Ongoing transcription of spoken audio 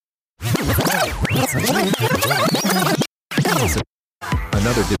Another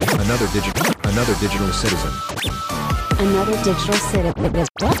digital citizen. Another digital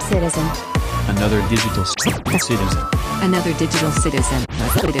citizen. Another digital citizen.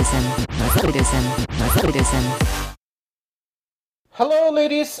 Another digital citizen. Hello,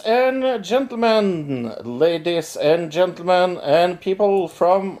 ladies and gentlemen, and people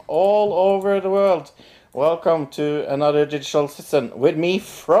from all over the world. Welcome to another digital citizen with me,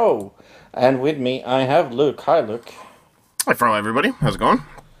 Fro, and with me I have Luke. Hi, Luke. Hi, Fro, everybody. How's it going?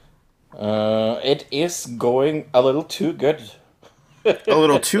 It is going a little too good. A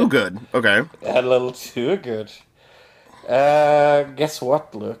little too good. Okay. A little too good. Guess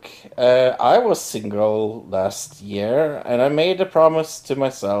what, Luke? I was single last year, and I made a promise to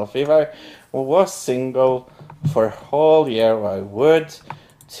myself. If I was single for a whole year, I would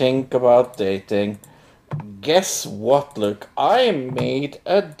think about dating. Guess what, Luke? I made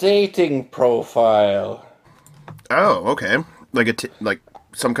a dating profile. Oh, okay. Like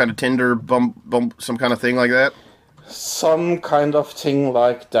some kind of Tinder bump, some kind of thing like that? Some kind of thing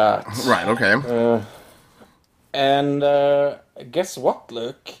like that. Right, okay. And guess what,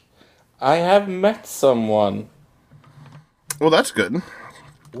 Luke? I have met someone. Well, that's good.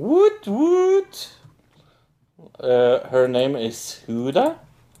 Woot woot! Her name is Huda.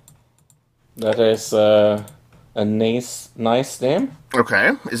 That is a nice name.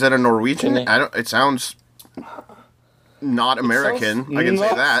 Okay. Is that a Norwegian? Can It sounds not American. I can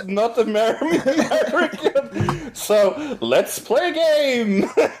say that. Not American. So, let's play a game.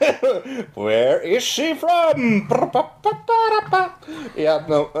 Where is she from? Yeah,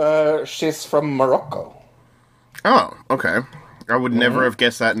 no, she's from Morocco. Oh, okay. I would never have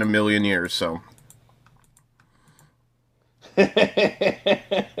guessed that in a million years, so.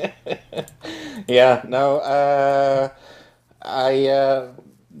 Yeah, no, I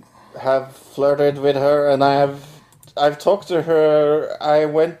have flirted with her, and I've talked to her. I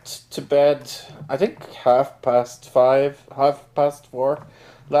went to bed, I think 4:30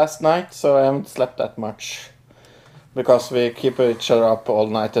 last night, so I haven't slept that much. Because we keep each other up all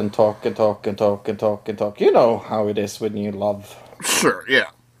night and talk. You know how it is when you love. Sure,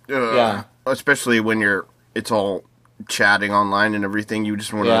 yeah. Yeah. Especially when it's all chatting online and everything. You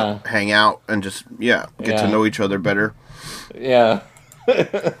just want to hang out and just, get to know each other better. Yeah.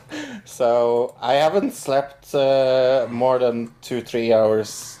 So I haven't slept more than 2-3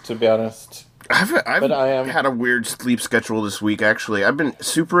 hours, to be honest. I've had a weird sleep schedule this week, actually. I've been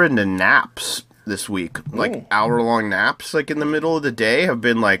super into naps this week. Like, hour-long naps, like, in the middle of the day have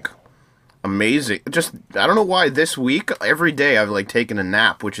been, like, amazing. Just, I don't know why this week, every day I've, like, taken a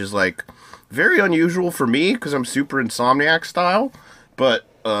nap, which is, like, very unusual for me, because I'm super insomniac style, but,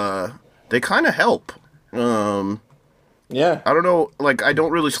 they kind of help. Yeah. I don't know, like, I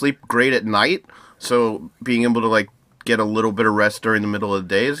don't really sleep great at night, so being able to, like, get a little bit of rest during the middle of the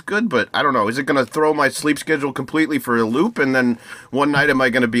day is good, but I don't know, is it going to throw my sleep schedule completely for a loop, and then one night am I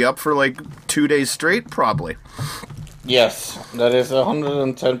going to be up for, like, 2 days straight? Probably. Yes, that is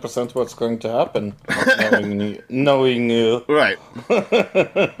 110% what's going to happen, knowing you. Right.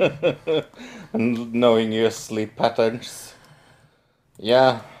 And knowing your sleep patterns.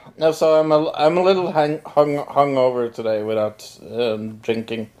 Yeah. No, so I'm a little hungover today without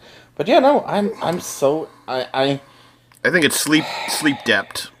drinking, but yeah, no, I'm so I think it's sleep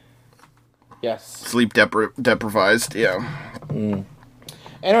dept. Yes. Sleep deprivized. Yeah.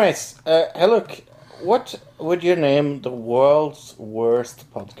 Anyways, hey, look, what would you name the world's worst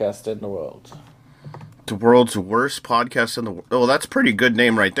podcast in the world? The world's worst podcast in the world. Oh, that's a pretty good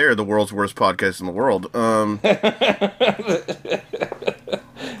name right there. The world's worst podcast in the world.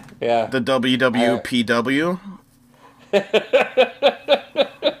 Yeah. The WWPW.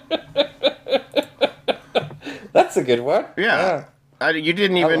 That's a good one. Yeah. You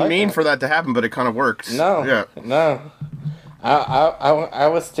didn't even mean for that to happen, but it kind of works. No. Yeah. No. I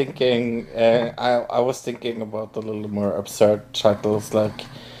was thinking. I was thinking about a little more absurd titles like,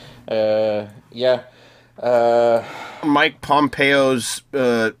 Mike Pompeo's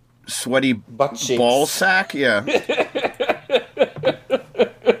sweaty butt cheeks. Ball sack. Yeah.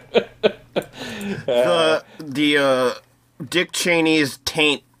 The Dick Cheney's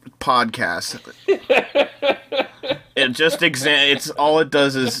taint podcast. It just it's all it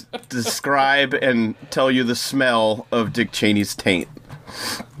does is describe and tell you the smell of Dick Cheney's taint.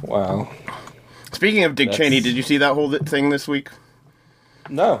 Wow. Speaking of Dick Cheney, did you see that whole thing this week?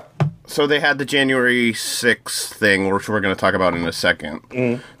 No. So they had the January 6th thing, which we're going to talk about in a second,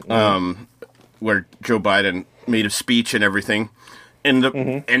 where Joe Biden made a speech and everything, and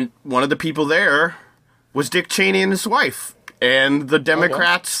and one of the people there was Dick Cheney and his wife, and the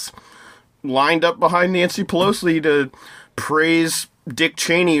Democrats lined up behind Nancy Pelosi to praise Dick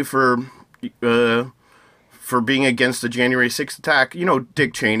Cheney for being against the January 6th attack. You know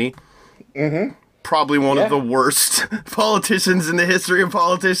Dick Cheney. Mm-hmm. Probably one of the worst politicians in the history of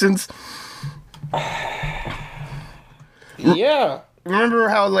politicians. Yeah. Remember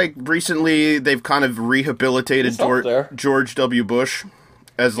how, like, recently they've kind of rehabilitated George W. Bush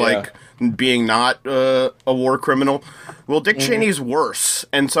as, like, being not a war criminal? Well, Dick Cheney's worse.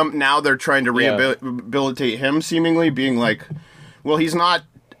 And now they're trying to rehabilitate him, seemingly, being like, well, he's not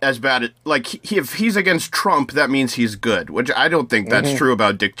as bad at, like, if he's against Trump, that means he's good, which I don't think that's true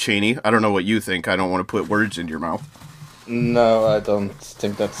about Dick Cheney. I don't know what you think. I don't want to put words in your mouth. No, I don't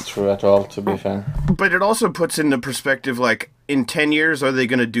think that's true at all, to be fair. But it also puts into perspective, like, in 10 years, are they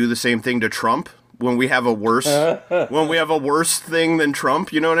going to do the same thing to Trump? When we have a worse thing than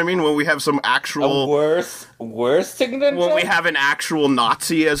Trump, you know what I mean? When we have some actual... worse thing than Trump? When we have an actual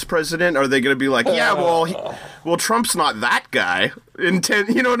Nazi as president, are they going to be like, yeah, well, Trump's not that guy. You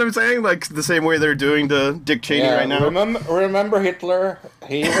know what I'm saying? Like, the same way they're doing to Dick Cheney right now. Remember Hitler?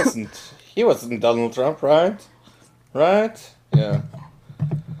 He wasn't Donald Trump, right? Right? Yeah.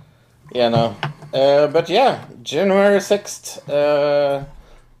 Yeah, no. But yeah, January 6th,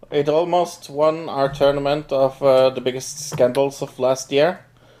 it almost won our tournament of the biggest scandals of last year.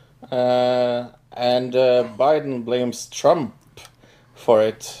 And Biden blames Trump for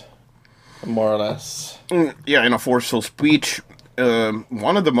it, more or less. Yeah, in a forceful speech.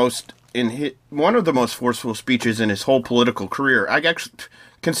 One of the most forceful speeches in his whole political career. I actually...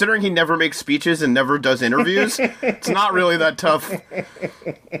 Considering he never makes speeches and never does interviews, it's not really that tough.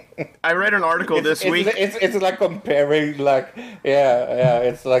 I read an article this week. It's like comparing, like,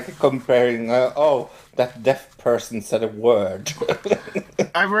 it's like comparing, that deaf person said a word.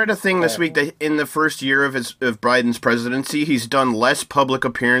 I read a thing this week that in the first year of Biden's presidency, he's done less public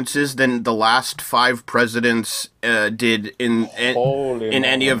appearances than the last 5 presidents did in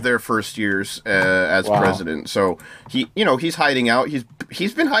any of their first years as president. So he's hiding out.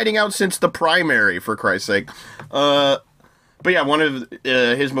 He's been hiding out since the primary, for Christ's sake. But yeah, one of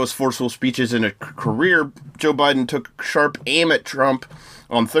his most forceful speeches in a career, Joe Biden took sharp aim at Trump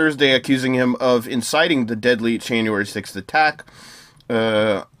on Thursday, accusing him of inciting the deadly January 6th attack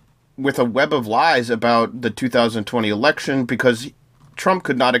with a web of lies about the 2020 election because Trump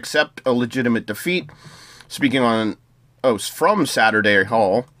could not accept a legitimate defeat. Speaking from Saturday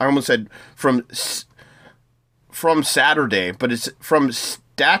Hall. I almost said from Saturday, but it's from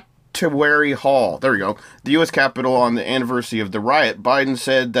Statuary Hall. There we go. The U.S. Capitol on the anniversary of the riot. Biden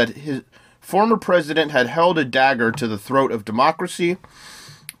said that his former president had held a dagger to the throat of democracy.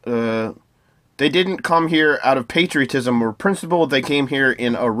 They didn't come here out of patriotism or principle. They came here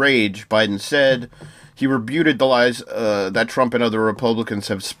in a rage, Biden said. He rebutted the lies that Trump and other Republicans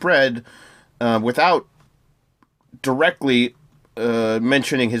have spread without directly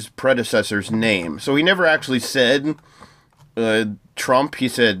mentioning his predecessor's name. So he never actually said Trump. He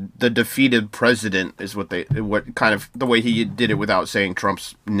said the defeated president is what kind of the way he did it without saying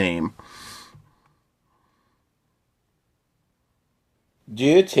Trump's name. Do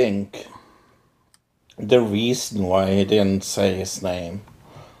you think the reason why he didn't say his name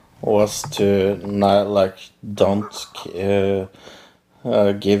was to not, like, don't give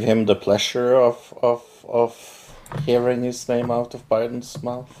him the pleasure of hearing his name out of Biden's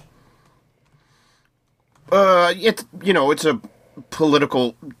mouth? It's a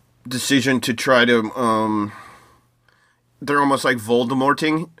political decision to try to they're almost like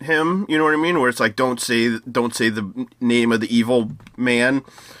Voldemorting him, you know what I mean? Where it's like, don't say the name of the evil man.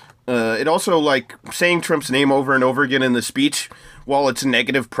 It also, like, saying Trump's name over and over again in the speech, while it's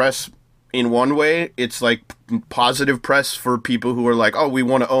negative press in one way, it's like positive press for people who are like, oh, we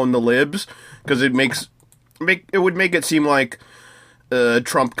want to own the libs, because it would make it seem like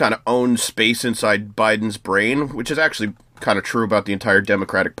Trump kind of owns space inside Biden's brain, which is actually kind of true about the entire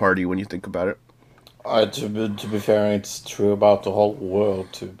Democratic Party when you think about it. To be fair, it's true about the whole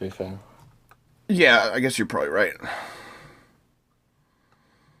world, to be fair. Yeah, I guess you're probably right.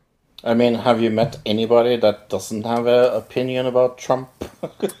 I mean, have you met anybody that doesn't have an opinion about Trump?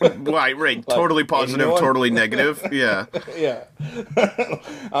 Right. Like, totally positive, anyone? Totally negative. Yeah. Yeah.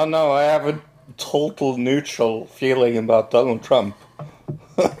 Oh no, I have a total neutral feeling about Donald Trump.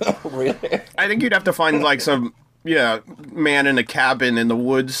 Really? I think you'd have to find, like, some... Yeah, man in a cabin in the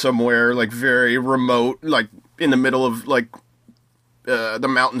woods somewhere, like, very remote, like, in the middle of, like, the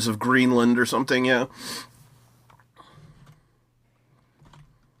mountains of Greenland or something, yeah.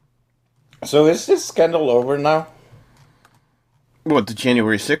 So is this scandal over now? What, the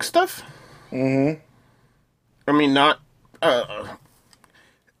January 6th stuff? Mm-hmm. I mean, not...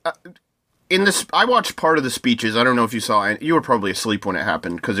 in this, I watched part of the speeches. I don't know if you saw it. You were probably asleep when it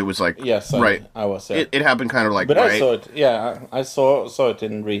happened because it was like Yes, right. I was. Yeah. It happened kind of like But right. I saw it. Yeah, I saw it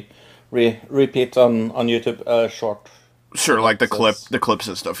in repeat on YouTube. Short. Sure, like the Synopsis. clips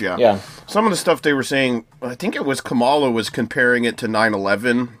and stuff. Yeah. Yeah. Some of the stuff they were saying, I think it was Kamala was comparing it to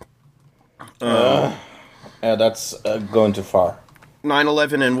 9/11. Yeah, that's going too far.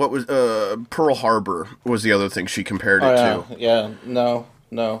 9/11 and what was Pearl Harbor was the other thing she compared it Oh, to. yeah. No.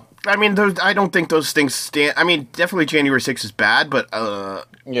 I mean, I don't think those things stand. I mean, definitely January 6th is bad, but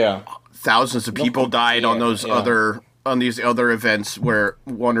Yeah. thousands of people died on those yeah. on these other events where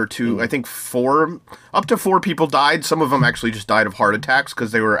one or two, I think up to four people died. Some of them actually just died of heart attacks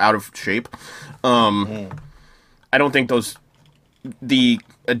because they were out of shape. I don't think the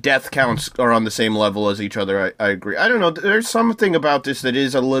death counts are on the same level as each other. I agree. I don't know. There's something about this that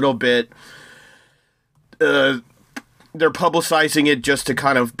is a little bit. They're publicizing it just to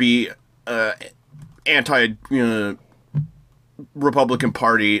kind of be anti Republican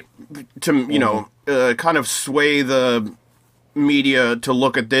Party to kind of sway the media to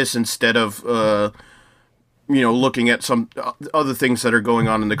look at this instead of looking at some other things that are going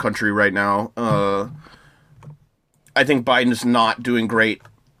on in the country right now. I think Biden's not doing great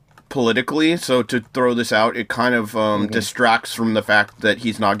politically, so to throw this out, it kind of distracts from the fact that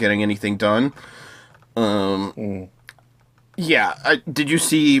he's not getting anything done. Yeah, did you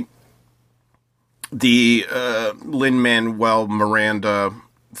see the Lin-Manuel Miranda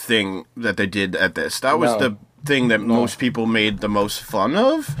thing that they did at this? That was the thing that most people made the most fun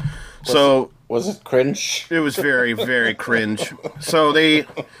of. Was it cringe? It was very, very cringe. So they...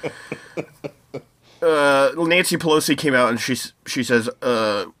 Nancy Pelosi came out and she says,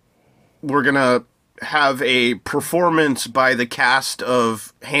 we're gonna have a performance by the cast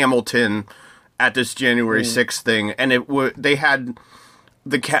of Hamilton at this January 6th thing, and they had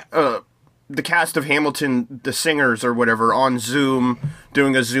the cast of Hamilton, the singers or whatever, on Zoom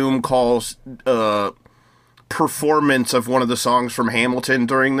doing a Zoom calls performance of one of the songs from Hamilton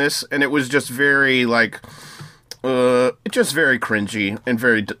during this, and it was just very just very cringy and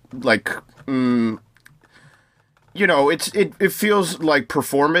very it feels like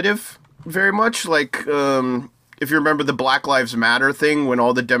performative very much, like if you remember the Black Lives Matter thing when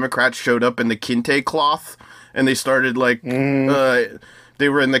all the Democrats showed up in the kente cloth and they started they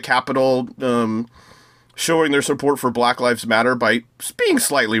were in the Capitol showing their support for Black Lives Matter by being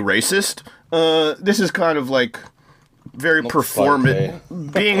slightly racist. This is kind of like very performative.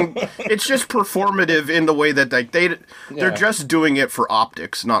 It's just performative in the way that they're just doing it for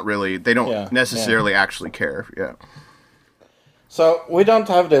optics, not really. They don't necessarily actually care. Yeah. So we don't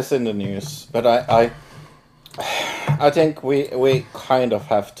have this in the news, but I think we kind of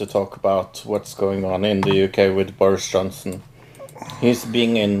have to talk about what's going on in the UK with Boris Johnson. He's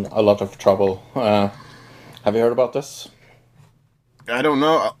being in a lot of trouble. Have you heard about this? I don't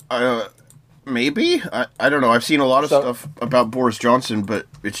know. Maybe? I don't know. I've seen a lot of stuff about Boris Johnson, but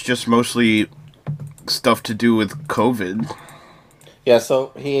it's just mostly stuff to do with COVID. Yeah,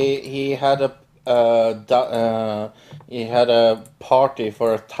 so he had a party for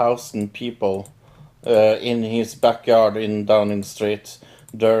 1,000 people in his backyard in Downing Street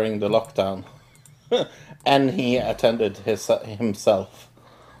during the lockdown, and he attended himself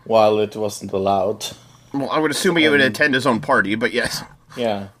while it wasn't allowed. Well, I would assume he would attend his own party, but yes.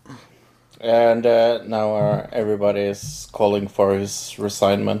 Yeah. And now everybody is calling for his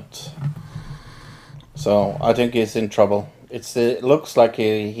resignment. So I think he's in trouble. It looks like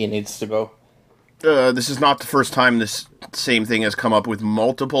he needs to go. This is not the first time this same thing has come up with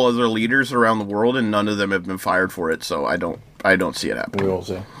multiple other leaders around the world, and none of them have been fired for it. So I don't see it happening. We will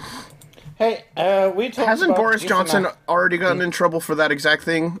see. Hey, we talked Hasn't about Boris Johnson already gotten in trouble for that exact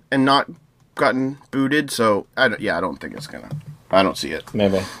thing and not gotten booted? So I don't think it's gonna. I don't see it.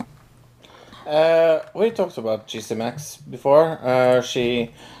 Maybe. We talked about GC Max before.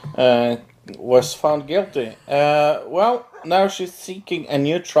 She was found guilty. Well, now she's seeking a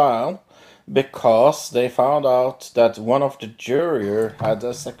new trial because they found out that one of the jurors had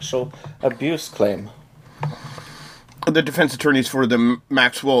a sexual abuse claim. The defense attorneys for the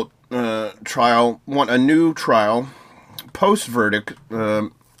Maxwell trial want a new trial post-verdict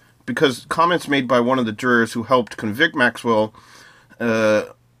because comments made by one of the jurors who helped convict Maxwell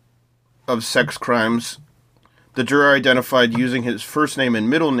of sex crimes. The juror identified using his first name and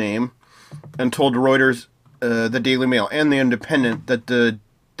middle name and told Reuters, the Daily Mail, and the Independent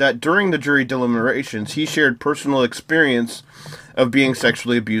that during the jury deliberations he shared personal experience of being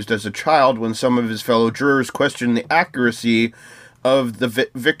sexually abused as a child when some of his fellow jurors questioned the accuracy of the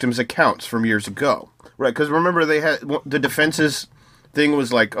victim's accounts from years ago. Right, because remember they had the defense's thing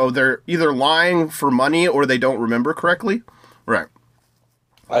was like, oh, they're either lying for money or they don't remember correctly. Right.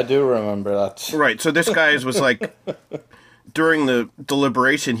 I do remember that. Right. So this guy was like, during the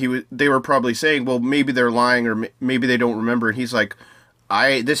deliberation, they were probably saying, well, maybe they're lying or maybe they don't remember. And he's like,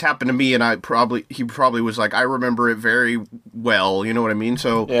 this happened to me, and he probably was like, I remember it very well. You know what I mean?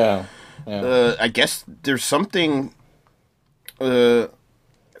 So yeah. I guess there's something. I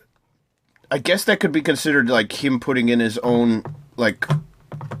guess that could be considered like him putting in his own like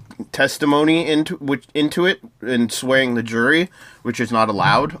testimony into it and swaying the jury, which is not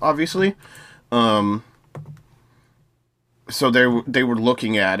allowed, obviously. So they were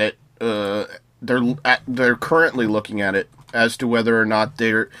looking at it. They're currently looking at it as to whether or not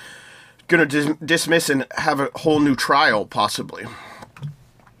they're going to dismiss and have a whole new trial, possibly.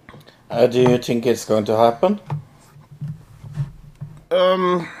 Do you think it's going to happen?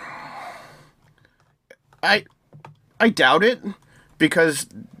 I doubt it, because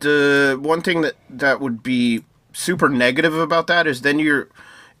the one thing that would be super negative about that is then you're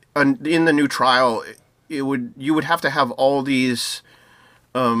in the new trial. You would have to have all these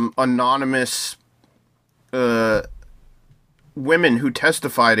anonymous women who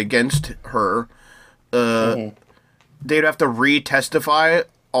testified against her. They'd have to re-testify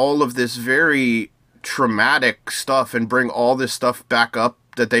all of this very traumatic stuff and bring all this stuff back up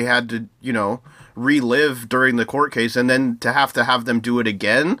that they had to, relive during the court case, and then to have them do it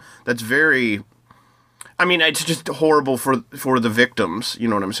again. That's very... I mean, it's just horrible for the victims, you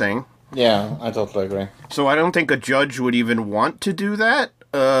know what I'm saying? Yeah, I totally agree. So I don't think a judge would even want to do that.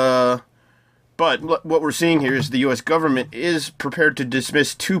 But what we're seeing here is the U.S. government is prepared to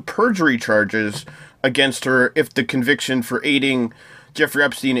dismiss 2 perjury charges against her if the conviction for aiding Jeffrey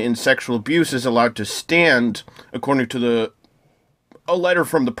Epstein in sexual abuse is allowed to stand, according to a letter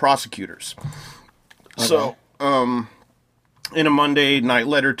from the prosecutors. Okay. So, in a Monday night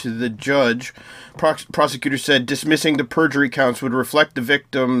letter to the judge, prosecutors said dismissing the perjury counts would reflect the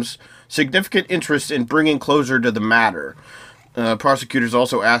victim's significant interest in bringing closure to the matter. Prosecutors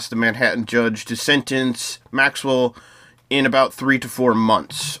also asked the Manhattan judge to sentence Maxwell in about 3 to 4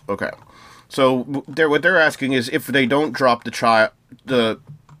 months. Okay, so what they're asking is if they don't drop the charges,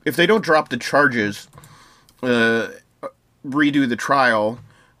 redo the trial,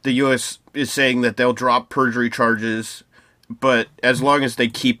 the U.S. is saying that they'll drop perjury charges, but as long as they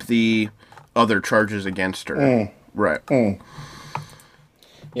keep the other charges against her. Right.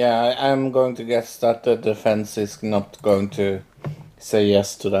 Yeah, I'm going to guess that the defense is not going to say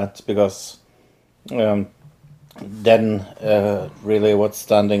yes to that, because then really what's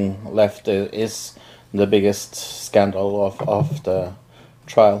standing left is the biggest scandal of the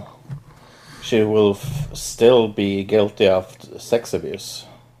trial. She will still be guilty of sex abuse.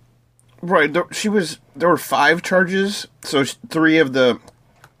 Right, there were 5 charges, so 3 of the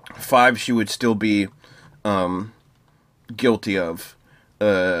 5 she would still be guilty of.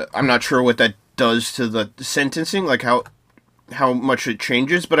 I'm not sure what that does to the sentencing, like how much it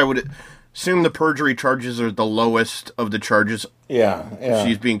changes, but I would assume the perjury charges are the lowest of the charges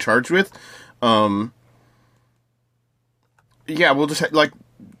she's being charged with. Yeah, we'll just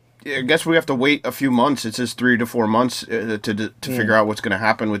I guess we have to wait a few months. It says 3 to 4 months to figure out what's going to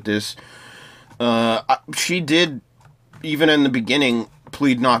happen with this. She did, even in the beginning,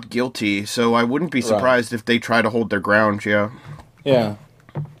 plead not guilty, so I wouldn't be surprised if they try to hold their ground, yeah. Yeah.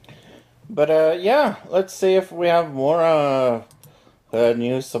 But, let's see if we have more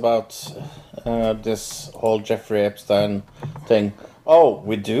news about this whole Jeffrey Epstein thing. Oh,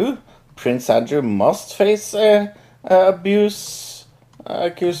 we do? Prince Andrew must face abuse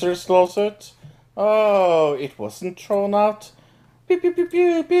accusers lawsuit. Oh, it wasn't thrown out. Pew pew pew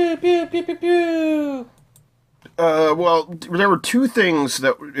pew pew pew pew pew pew. Well, there were 2 things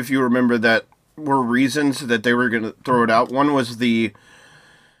that, if you remember, that were reasons that they were going to throw it out. One was that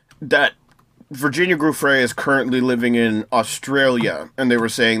Virginia Giuffre is currently living in Australia, and they were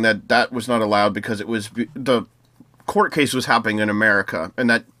saying that was not allowed because the court case was happening in America, and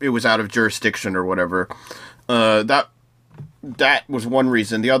that it was out of jurisdiction or whatever. That was one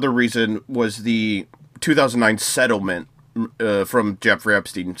reason. The other reason was the 2009 settlement from Jeffrey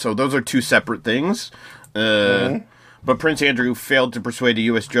Epstein. So those are 2 separate things. But Prince Andrew failed to persuade a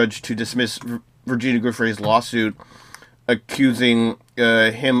U.S. judge to dismiss Virginia Giuffre's lawsuit accusing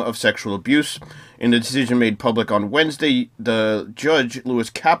him of sexual abuse. In a decision made public on Wednesday, the judge,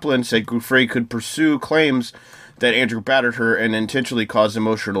 Lewis Kaplan, said Giuffre could pursue claims that Andrew battered her and intentionally caused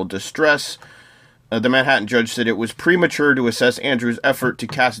emotional distress. The Manhattan judge said it was premature to assess Andrew's effort to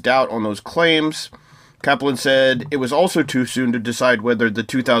cast doubt on those claims. Kaplan said it was also too soon to decide whether the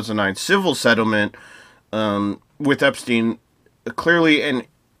 2009 civil settlement with Epstein clearly and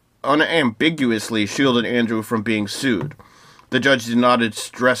unambiguously shielded Andrew from being sued. The judge did not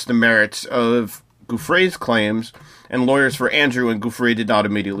address the merits of Giuffre's claims, and lawyers for Andrew and Giuffre did not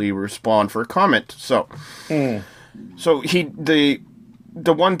immediately respond for comment. So the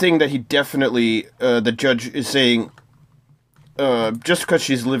one thing that he definitely, the judge is saying, just because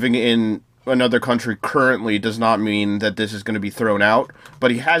she's living in another country currently does not mean that this is going to be thrown out,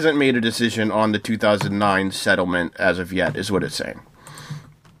 but he hasn't made a decision on the 2009 settlement as of yet, is what it's saying.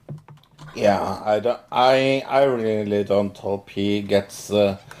 Yeah, I really don't hope he gets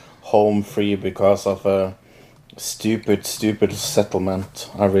home free because of a stupid settlement.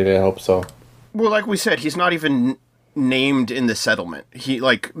 I really hope so. Well, like we said, he's not even named in the settlement.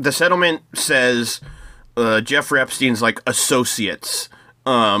 The settlement says Jeffrey Epstein's associates,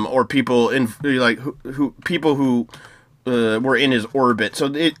 or people in people who were in his orbit.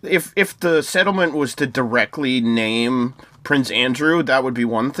 So if the settlement was to directly name Prince Andrew, that would be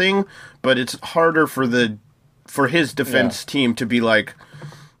one thing, but it's harder for his defense team to be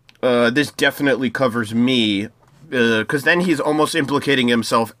this definitely covers me, because then he's almost implicating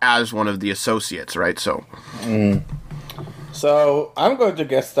himself as one of the associates, right? So, So I'm going to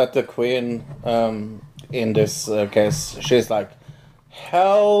guess that the Queen, in this case, she's like,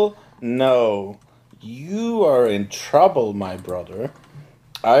 hell no, you are in trouble, my brother.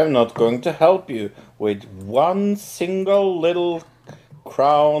 I'm not going to help you with one single little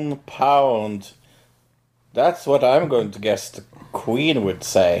crown pound. That's what I'm going to guess the Queen would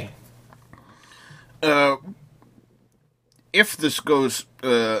say. If this goes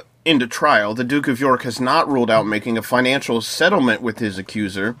into trial, the Duke of York has not ruled out making a financial settlement with his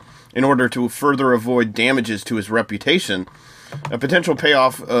accuser in order to further avoid damages to his reputation. A potential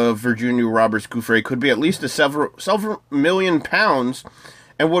payoff of Virginia Roberts Giuffre could be at least several million pounds,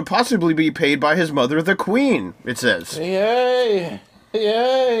 and would possibly be paid by his mother, the Queen, it says. Yay!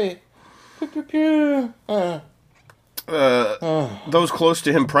 Yay! Pew, pew, pew. Those close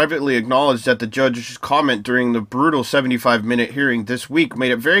to him privately acknowledged that the judge's comment during the brutal 75-minute hearing this week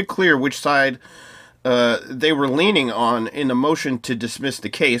made it very clear which side they were leaning on in the motion to dismiss the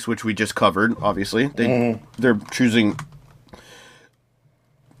case, which we just covered, obviously. They're choosing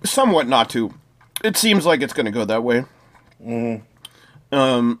somewhat not to. It seems like it's going to go that way.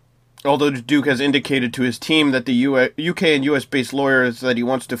 Although the Duke has indicated to his team that the UK and US-based lawyers that he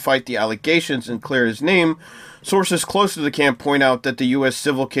wants to fight the allegations and clear his name, sources close to the camp point out that the US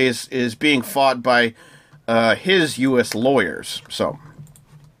civil case is being fought by his US lawyers. So,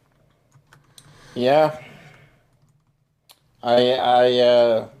 yeah,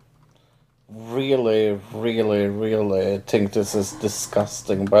 I really think this is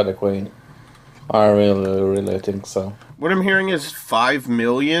disgusting by the Queen. I really think so. What I'm hearing is 5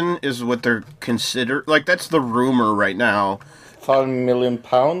 million is what they're considered. That's the rumor right now. 5 million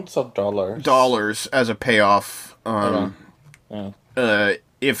pounds or dollars? Dollars as a payoff. If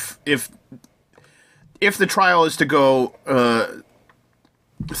the trial is to go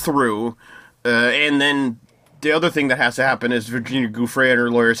through, and then the other thing that has to happen is Virginia Giuffre and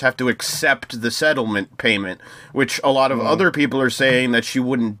her lawyers have to accept the settlement payment, which a lot of other people are saying that she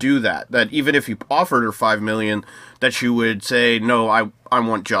wouldn't do that. That even if you offered her $5 million, that she would say, no, I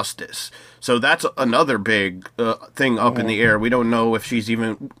want justice. So that's another big thing up in the air. We don't know if she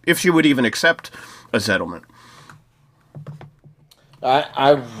would even accept a settlement.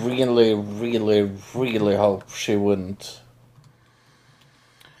 I really hope she wouldn't.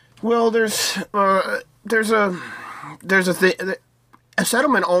 Well, there's a thing. A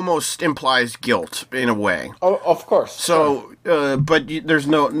settlement almost implies guilt in a way. Oh, of course. So, but there's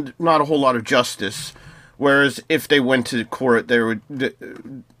not a whole lot of justice. Whereas if they went to court, there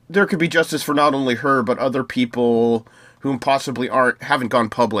could be justice for not only her but other people whom possibly haven't gone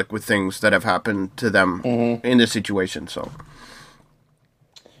public with things that have happened to them in this situation. So,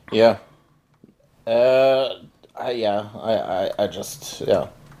 yeah.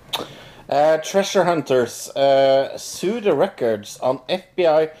 Treasure hunters sue the records on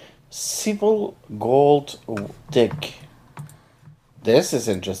FBI civil gold dig. This is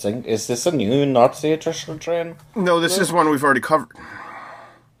interesting. Is this a new Nazi treasure train? No, this is one we've already covered.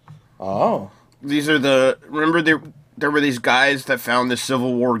 Oh. These are remember there were these guys that found the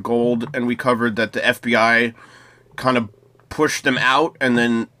Civil War gold, and we covered that the FBI kind of pushed them out and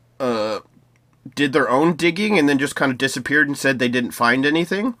then did their own digging and then just kind of disappeared and said they didn't find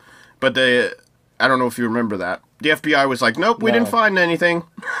anything. But I don't know if you remember that. The FBI was like, "Nope, we didn't find anything,"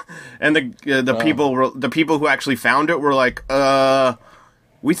 and the people who actually found it were like,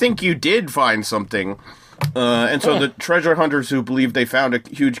 "We think you did find something." And so the treasure hunters who believe they found a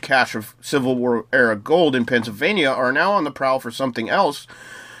huge cache of Civil War-era gold in Pennsylvania are now on the prowl for something else.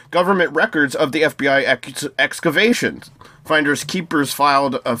 Government records of the FBI excavations. Finders Keepers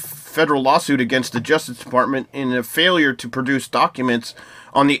filed a federal lawsuit against the Justice Department in a failure to produce documents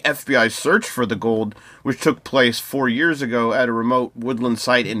on the FBI's search for the gold, which took place 4 years ago at a remote woodland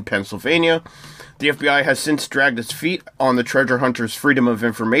site in Pennsylvania. The FBI has since dragged its feet on the treasure hunters' Freedom of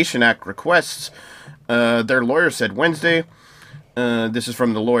Information Act requests. Their lawyer said Wednesday, this is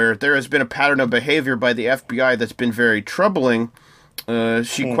from the lawyer, there has been a pattern of behavior by the FBI that's been very troubling.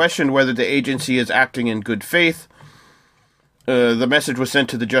 She questioned whether the agency is acting in good faith. The message was sent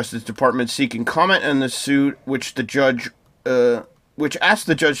to the Justice Department seeking comment on the suit, which asked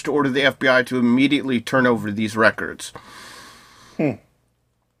the judge to order the FBI to immediately turn over these records.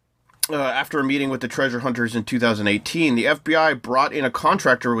 After a meeting with the treasure hunters in 2018, the FBI brought in a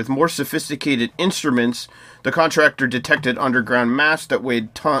contractor with more sophisticated instruments. The contractor detected underground mass that weighed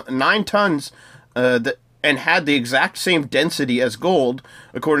 9 tons and had the exact same density as gold,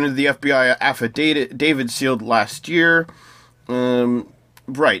 according to the FBI affidavit sealed last year.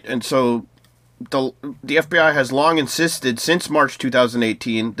 Right, and so the FBI has long insisted since March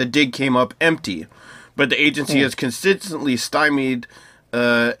 2018 the dig came up empty, but the agency has consistently stymied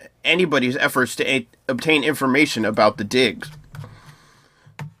anybody's efforts to obtain information about the digs.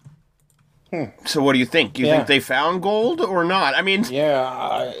 So what do you think? Do you think they found gold or not? I mean...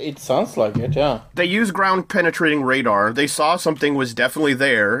 Yeah, it sounds like it, yeah. They used ground-penetrating radar. They saw something was definitely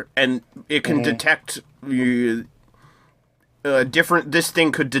there, and it can detect... this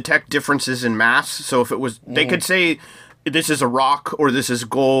thing could detect differences in mass. So if it was... They could say... This is a rock, or this is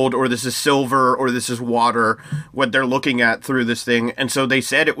gold, or this is silver, or this is water, what they're looking at through this thing. And so they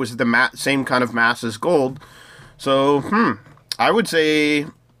said it was the same kind of mass as gold. So, I would say,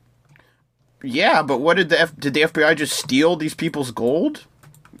 yeah, but what did the FBI just steal these people's gold?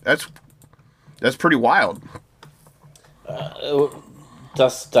 That's pretty wild.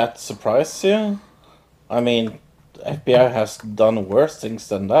 Does that surprise you? I mean, FBI has done worse things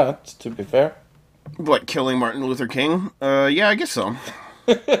than that, to be fair. What, killing Martin Luther King? Yeah, I guess so.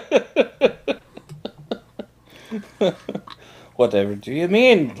 Whatever do you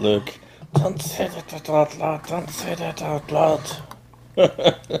mean, Luke? Don't say that out loud. Don't say that out loud.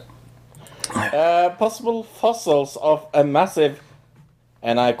 Possible fossils of a massive,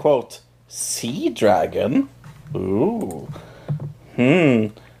 and I quote, sea dragon? Ooh.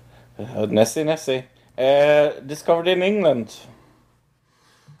 Nessie. Discovered in England.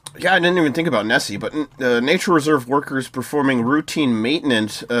 Yeah, I didn't even think about Nessie, but nature reserve workers performing routine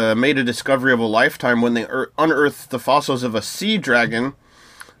maintenance made a discovery of a lifetime when they unearthed the fossils of a sea dragon.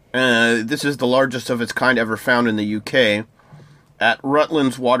 This is the largest of its kind ever found in the UK. At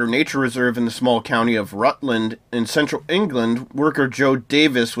Rutland's Water Nature Reserve in the small county of Rutland in central England, worker Joe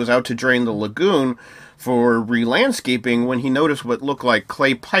Davis was out to drain the lagoon for re-landscaping when he noticed what looked like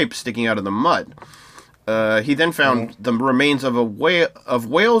clay pipes sticking out of the mud. He then found the remains of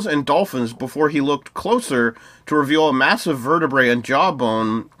whales and dolphins before he looked closer to reveal a massive vertebrae and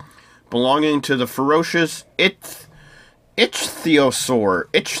jawbone belonging to the ferocious ichthyosaur.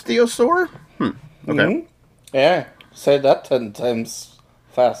 Ichthyosaur? Okay. Yeah, say that 10 times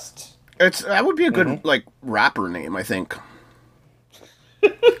fast. That would be a good rapper name, I think.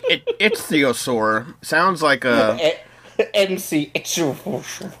 Ichthyosaur sounds like a... MC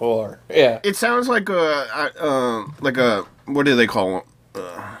H4. Yeah. It sounds like a what do they call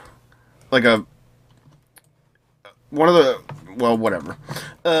it? One of the, well, whatever.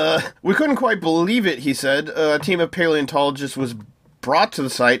 We couldn't quite believe it, he said. A team of paleontologists was brought to the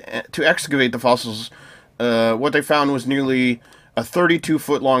site to excavate the fossils. What they found was nearly a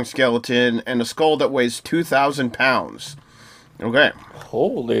 32-foot-long skeleton and a skull that weighs 2,000 pounds. Okay.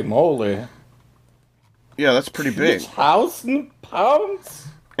 Holy moly. Yeah, that's pretty big. 2,000 pounds?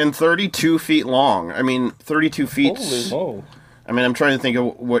 And 32 feet long. I mean, 32 feet. Holy moly. I mean, I'm trying to think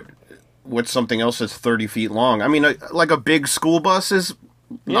of what's something else that's 30 feet long. I mean, like a big school bus is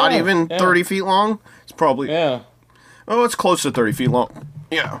not even 30 feet long. It's probably... Yeah. Oh, it's close to 30 feet long.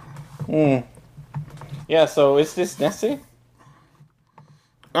 Yeah. Yeah, so is this Nessie?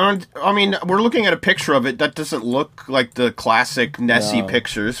 I mean, we're looking at a picture of it. That doesn't look like the classic Nessie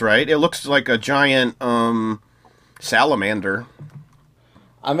pictures, right? It looks like a giant salamander.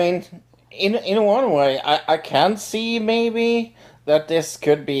 I mean, in one way, I can see maybe that this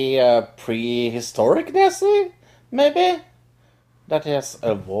could be a prehistoric Nessie, maybe? That has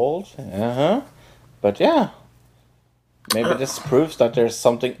evolved. But yeah. Maybe this proves that there's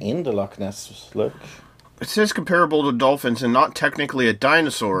something in the Loch Ness. Look. It says comparable to dolphins and not technically a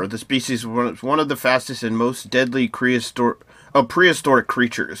dinosaur. The species was one of the fastest and most deadly prehistoric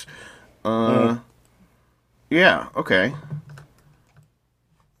creatures. Yeah, okay.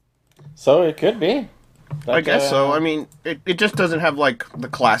 So it could be. I guess so. I mean, it just doesn't have, like, the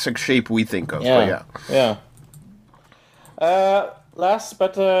classic shape we think of. Yeah. But yeah. Last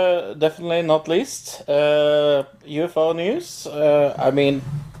but definitely not least, UFO news. I mean,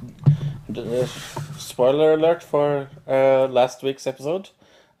 spoiler alert for last week's episode.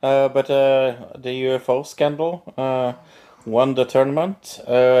 But the UFO scandal won the tournament.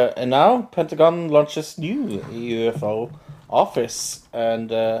 And now Pentagon launches new UFO office.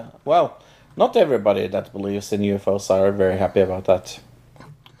 And, well, not everybody that believes in UFOs are very happy about that.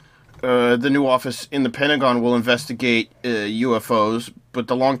 The new office in the Pentagon will investigate UFOs,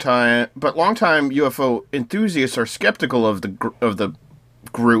 but longtime UFO enthusiasts are skeptical of the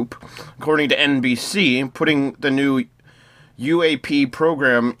group. According to NBC, putting the new UAP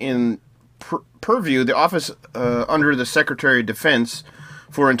program in purview, the office under the Secretary of Defense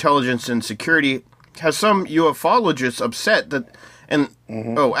for Intelligence and Security has some ufologists upset that,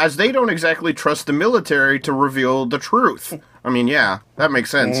 as they don't exactly trust the military to reveal the truth. I mean, yeah, that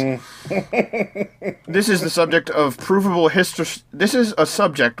makes sense. This is a subject with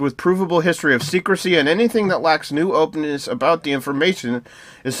provable history of secrecy, and anything that lacks new openness about the information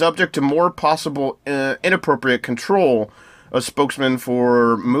is subject to more possible inappropriate control. A spokesman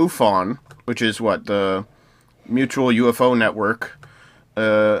for MUFON, which is the Mutual UFO Network,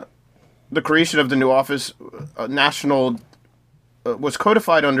 the creation of the new office, was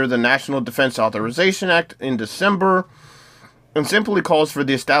codified under the National Defense Authorization Act in December, and simply calls for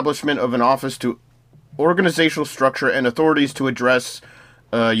the establishment of an office to organizational structure and authorities to address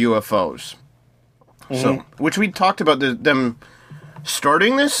UFOs. So, which we talked about them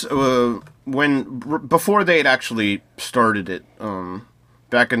starting this before they had actually started it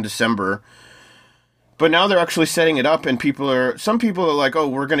back in December. But now they're actually setting it up, and some people are like, "Oh,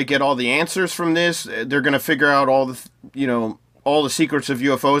 we're going to get all the answers from this. They're going to figure out all the secrets of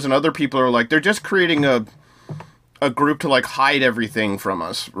UFOs." And other people are like, "They're just creating a group to like hide everything from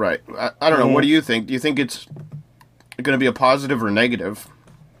us." Right? I don't know. What do you think? Do you think it's going to be a positive or negative?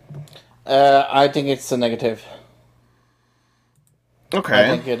 I think it's a negative. Okay. I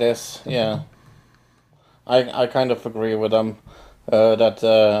think it is. Yeah. I kind of agree with them that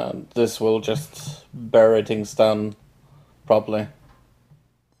this will just bury things down properly.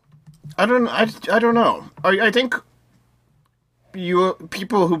 I don't know. I think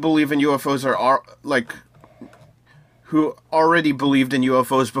people who believe in UFOs are like, who already believed in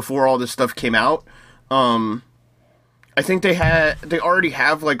UFOs before all this stuff came out. I think they already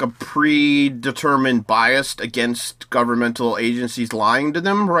have like a predetermined bias against governmental agencies lying to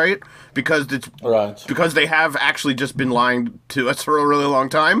them, right? Because they have actually just been lying to us for a really long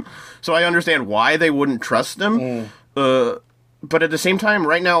time. So I understand why they wouldn't trust them. But at the same time,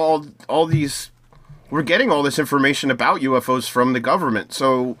 right now, we're getting all this information about UFOs from the government.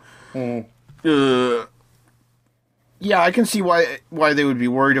 So, yeah, I can see why they would be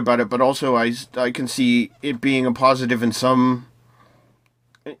worried about it, but also I can see it being a positive in certain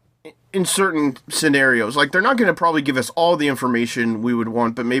scenarios. Like, they're not going to probably give us all the information we would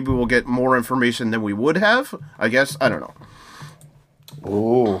want, but maybe we'll get more information than we would have, I guess. I don't know.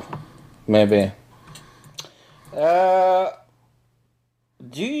 Ooh, maybe.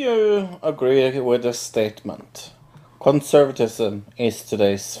 Do you agree with the statement? Conservatism is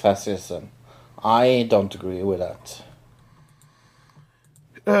today's fascism. I don't agree with that.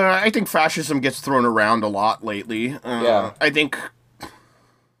 I think fascism gets thrown around a lot lately. Yeah. I think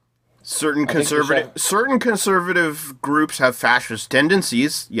certain conservative groups have fascist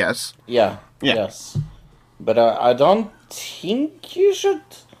tendencies. Yes. Yeah. Yes. But I don't think you should,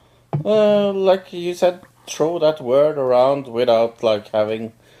 like you said, throw that word around without like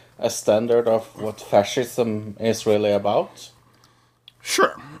having a standard of what fascism is really about.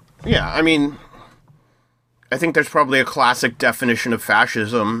 Sure. Yeah. I mean, I think there's probably a classic definition of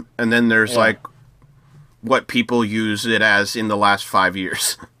fascism, and then there's like what people use it as in the last 5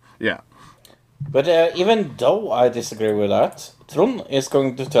 years. Yeah. But even though I disagree with that, Trond is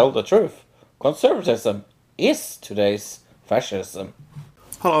going to tell the truth. Conservatism is today's fascism.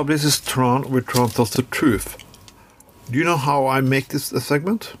 Hello, this is Tron with Tron Tells the Truth. Do you know how I make this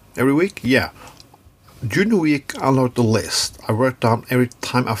segment every week? Yeah. During the week, I load the list. I write down every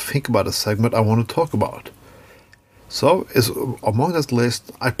time I think about a segment I want to talk about. So, among that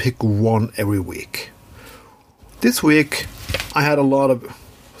list, I pick one every week. This week, I had a lot of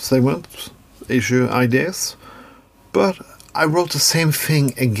segments, issue ideas, but I wrote the same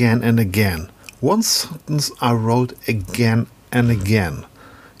thing again and again. One sentence I wrote again and again.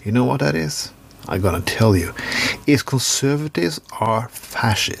 You know what that is? I'm gonna tell you. Is conservatives are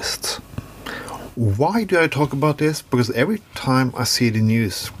fascists. Why do I talk about this? Because every time I see the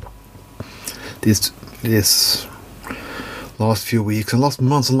news, this last few weeks and last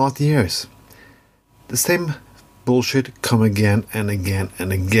months and last years, the same bullshit come again and again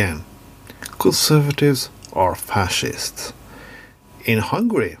and again. Conservatives are fascists. In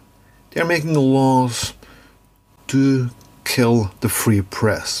Hungary, they are making laws to kill the free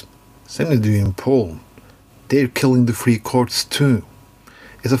press. Same they do in Poland. They're killing the free courts too.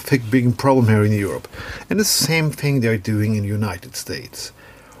 It's a big problem here in Europe. And the same thing they're doing in the United States.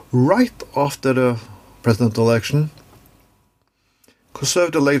 Right after the presidential election,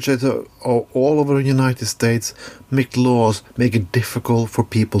 conservative legislators all over the United States make laws make it difficult for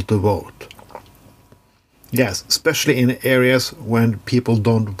people to vote. Yes, especially in areas when people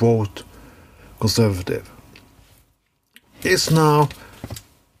don't vote conservative. It's now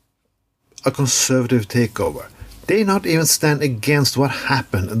a conservative takeover. They not even stand against what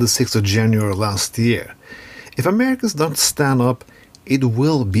happened on the 6th of January last year. If Americans don't stand up, it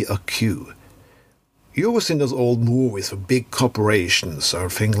will be a coup. You always seen those old movies where big corporations or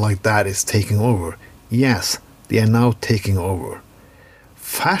things like that is taking over. Yes, they are now taking over.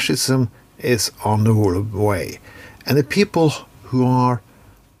 Fascism is on the way. And the people who are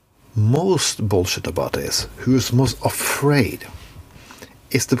most bullshit about this, who is most afraid,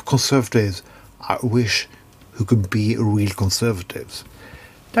 is the conservatives I wish who could be real conservatives.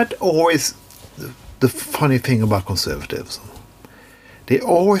 That's always the funny thing about conservatives. They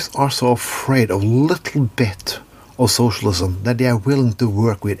always are so afraid of a little bit of socialism that they are willing to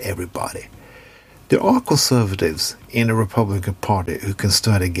work with everybody. There are conservatives in the Republican Party who can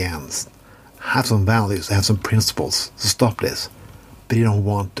stand against, have some values, have some principles to stop this, but they don't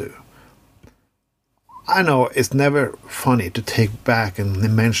want to. I know it's never funny to take back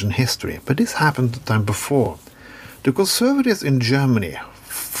and mention history, but this happened the time before. The conservatives in Germany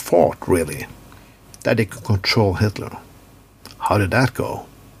fought, really, that they could control Hitler. How did that go?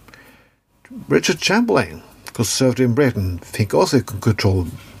 Richard Chamberlain, conservative in Britain, think also he could control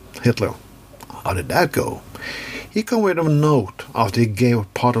Hitler. How did that go? He came with a note after he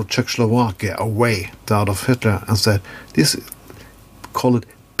gave part of Czechoslovakia away to Adolf Hitler and said, call it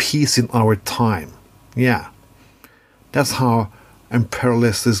peace in our time. Yeah, that's how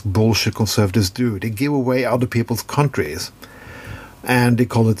imperialistic bullshit conservatives do. They give away other people's countries and they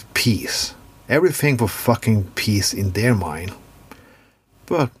call it peace. Everything for fucking peace in their mind.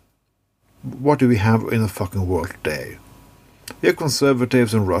 But what do we have in the fucking world today? We have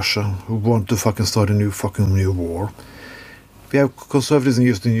conservatives in Russia who want to fucking start a new war. We have conservatives in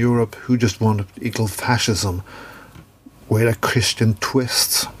Eastern Europe who just want to equal fascism with a Christian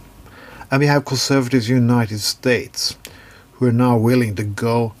twist. And we have conservatives in the United States who are now willing to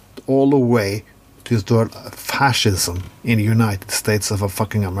go all the way to start fascism in the United States of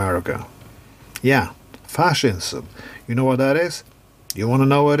fucking America. Yeah, fascism. You know what that is? You want to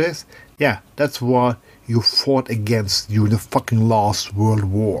know what it is? Yeah, that's what you fought against during the fucking last World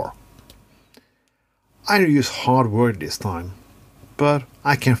War. I use hard word this time, but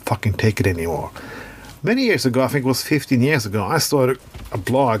I can't fucking take it anymore. Many years ago, I think it was 15 years ago, I started a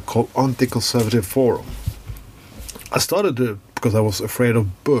blog called Anti-Conservative Forum. I started it because I was afraid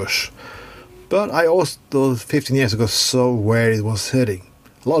of Bush, but I also, 15 years ago, saw where it was heading.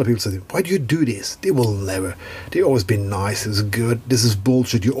 A lot of people said, why do you do this? They will never. They always been nice, it's good, this is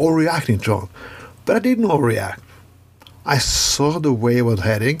bullshit, you're all reacting to it. But I didn't overreact. I saw the way it was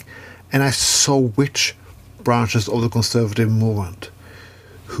heading, and I saw which branches of the conservative movement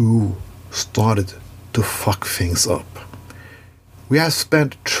who started to fuck things up. We have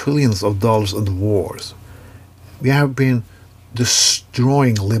spent trillions of dollars on the wars. We have been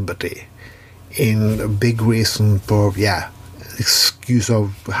destroying liberty in a big reason for, excuse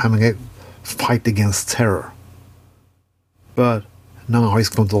of having a fight against terror. But now it's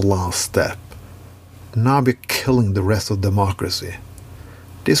come to the last step. Now we're killing the rest of democracy.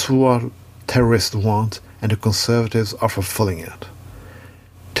 This is what terrorists want, and the conservatives are fulfilling it.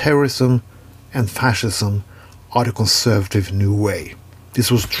 Terrorism and fascism are the conservative new way. This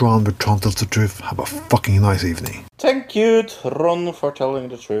was Tron, but Tron tells the truth. Have a fucking nice evening. Thank you, Tron, for telling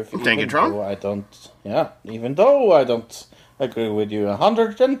the truth. Thank you, Tron. Even though I don't agree with you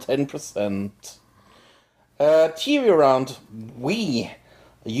 110%. TV round.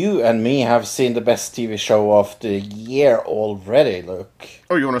 You and me have seen the best TV show of the year already, Luke.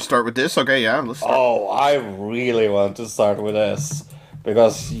 Oh, you want to start with this? Okay, yeah, let's start. Oh, I really want to start with this.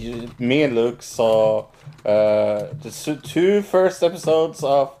 because me and Luke saw the two first episodes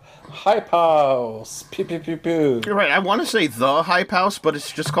of Hype House. Pew pew pew pew. You're right. I want to say The Hype House, but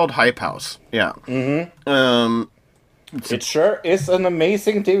it's just called Hype House. Yeah. Mm-hmm. It sure is an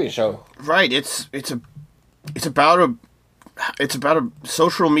amazing TV show. Right. It's about a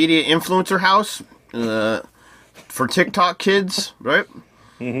social media influencer house for TikTok kids, right?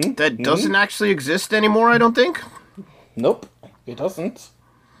 Mm-hmm. That doesn't actually exist anymore, I don't think. Nope, it doesn't.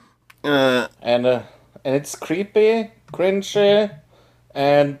 And it's creepy, cringy,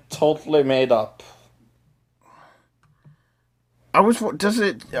 and totally made up. I'm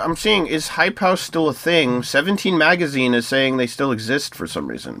seeing, is Hype House still a thing? 17 Magazine is saying they still exist for some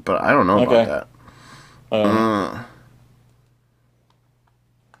reason, but I don't know about that.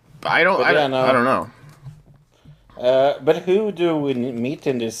 I don't know. But who do we meet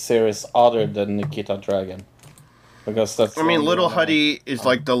in this series other than Nikita Dragon? Because that's. I mean, Little Huddy is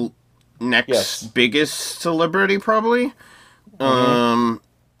like the next biggest celebrity, probably. Mm-hmm.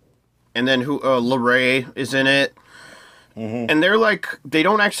 And then Lorray is in it. Mm-hmm. And they're like, they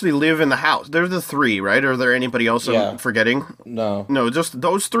don't actually live in the house. They're the three, right? Or are there anybody else I'm forgetting? No, just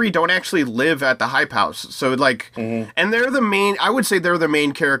those three don't actually live at the Hype House. So like, and they're I would say they're the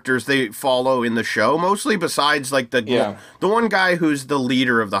main characters they follow in the show mostly, besides like the one guy who's the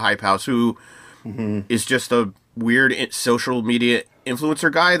leader of the Hype House, who is just a weird social media influencer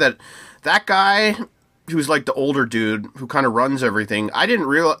guy. That guy who's like the older dude who kind of runs everything. I didn't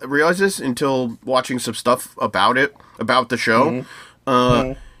realize this until watching some stuff about the show.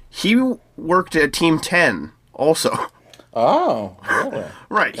 He worked at Team 10 also. Oh, really?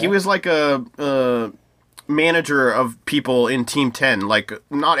 Right. He was like a manager of people in Team 10. Like,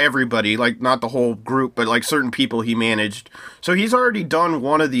 not everybody, like not the whole group, but like certain people he managed. So he's already done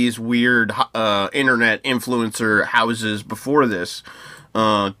one of these weird internet influencer houses before this.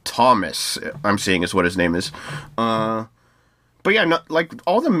 Thomas, I'm seeing is what his name is. But yeah, like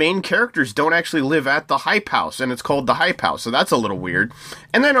all the main characters don't actually live at the Hype House, and it's called the Hype House, so that's a little weird.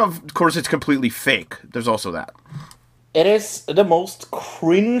 And then, of course, it's completely fake. There's also that. It is the most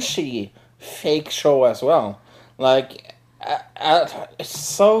cringy fake show as well. Like, it's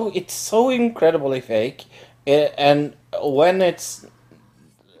so incredibly fake. And when it's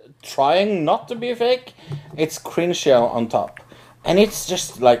trying not to be fake, it's cringy on top. And it's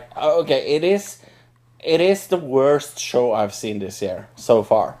just like, okay, it is the worst show I've seen this year so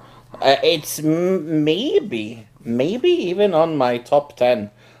far. It's maybe even on my top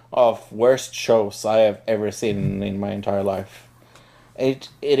 10 of worst shows I have ever seen in my entire life. It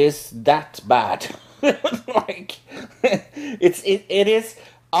is that bad. Like, it is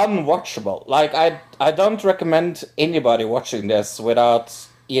unwatchable. Like, I don't recommend anybody watching this without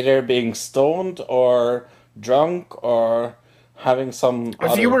either being stoned or drunk or having some.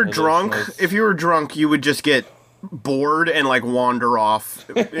 If you were drunk, you would just get bored and like wander off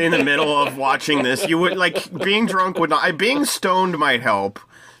in the middle of watching this. You would like being drunk would not. Being stoned might help.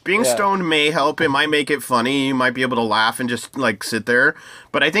 Being stoned may help. It might make it funny. You might be able to laugh and just like sit there.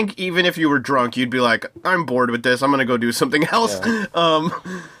 But I think even if you were drunk, you'd be like, "I'm bored with this. I'm gonna go do something else." Yeah.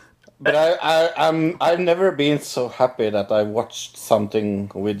 But I've never been so happy that I watched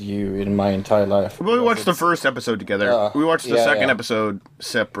something with you in my entire life. Well, we watched the first episode together. We watched the second episode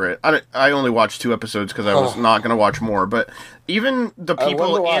separate. I only watched 2 episodes because I was not going to watch more. But even the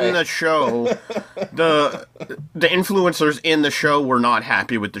people in the show, the influencers in the show were not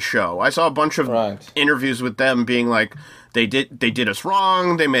happy with the show. I saw a bunch of interviews with them being like, They did us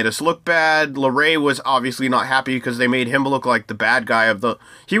wrong. They made us look bad. Lorray was obviously not happy because they made him look like the bad guy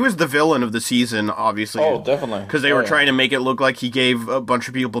he was the villain of the season, obviously. Oh, definitely. Because they were trying to make it look like he gave a bunch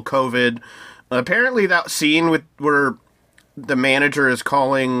of people COVID. Apparently that scene where the manager is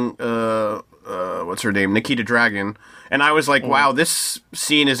calling, what's her name? Nikita Dragon. And I was like, wow, this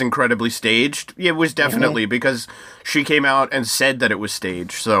scene is incredibly staged. It was definitely because she came out and said that it was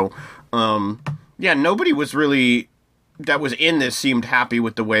staged. So, nobody was really... that was in this seemed happy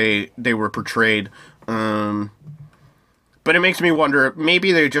with the way they were portrayed. But it makes me wonder,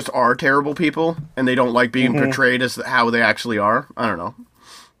 maybe they just are terrible people, and they don't like being portrayed as how they actually are. I don't know.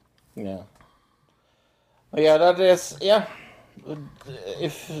 Yeah. Yeah, that is... Yeah.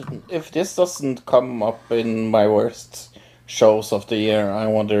 If this doesn't come up in my worst shows of the year, I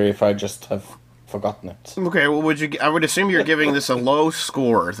wonder if I just have forgotten it. Okay, well, I would assume you're giving this a low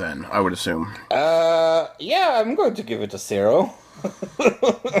score, then, I would assume. Yeah, I'm going to give it a 0.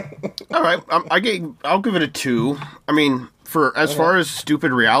 All right, I'll give it a 2. I mean, as far as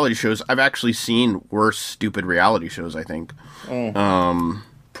stupid reality shows, I've actually seen worse stupid reality shows, I think.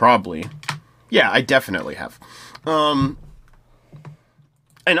 Probably. Yeah, I definitely have.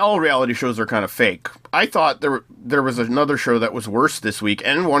 and all reality shows are kind of fake. I thought there was another show that was worse this week,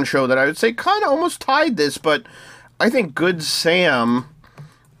 and one show that I would say kind of almost tied this, but I think Good Sam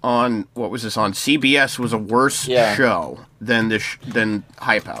on, what was this, on CBS was a worse show than than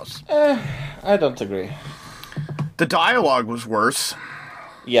Hype House. I don't agree. The dialogue was worse.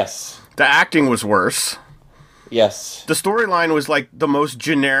 Yes. The acting was worse. Yes. The storyline was like the most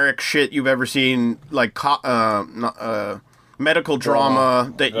generic shit you've ever seen, like medical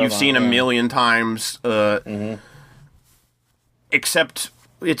drama that you've seen a million times. Except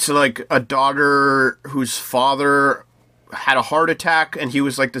it's like a daughter whose father had a heart attack, and he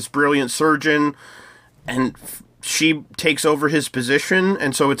was like this brilliant surgeon, and she takes over his position,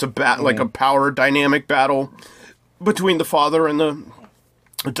 and so it's like a power dynamic battle between the father and the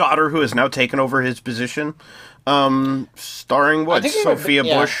daughter who has now taken over his position. Starring Sophia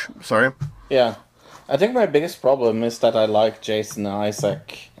Bush. Sorry. Yeah. I think my biggest problem is that I like Jason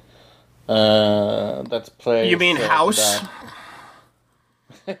Isaac. That plays. You mean House?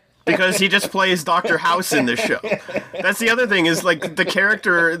 Because he just plays Dr. House in this show. That's the other thing, is like the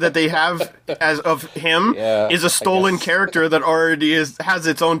character that they have as of him is a stolen character that already has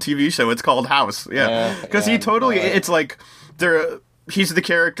its own TV show. It's called House. Yeah. Because it's like he's the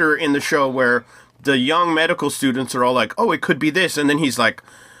character in the show where the young medical students are all like, oh, it could be this, and then he's like,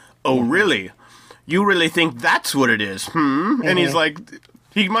 oh, really? You really think that's what it is? And he's like,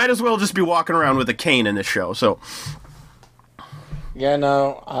 he might as well just be walking around with a cane in this show. So yeah,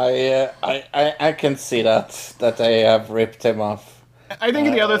 no, I can see that they have ripped him off. I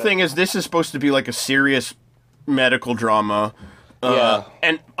think the other thing is this is supposed to be like a serious medical drama.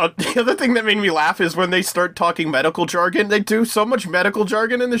 And the other thing that made me laugh is when they start talking medical jargon. They do so much medical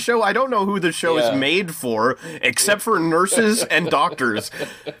jargon in the show. I don't know who the show is made for, except for nurses and doctors.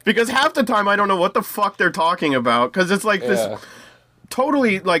 Because half the time I don't know what the fuck they're talking about. Because it's like this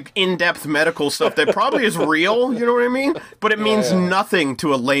totally like in-depth medical stuff that probably is real, you know what I mean? But it means nothing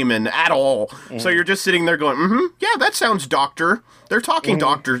to a layman at all. So you're just sitting there going, yeah, that sounds doctor. They're talking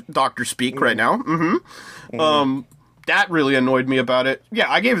doctor speak right now. That really annoyed me about it. Yeah,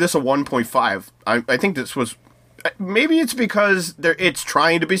 I gave this a 1.5. I think this was... Maybe it's because it's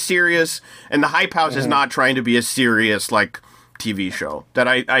trying to be serious, and the Hype House is not trying to be a serious, like, TV show. That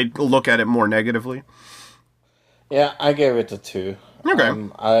I look at it more negatively. Yeah, I gave it a 2. Okay.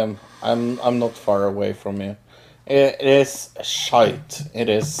 I'm not far away from you. It is shite. It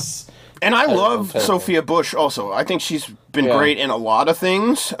is... And I love Sophia Bush also. I think she's been great in a lot of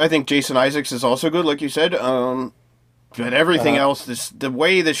things. I think Jason Isaacs is also good, like you said. But everything else, the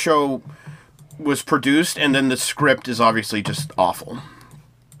way the show was produced, and then the script is obviously just awful.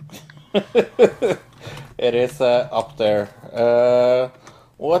 It is up there.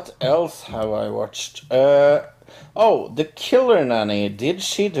 What else have I watched? The Killer Nanny. Did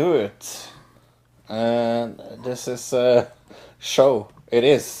she do it? This is a show. It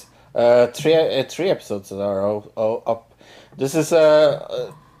is. 3 episodes that are up. This is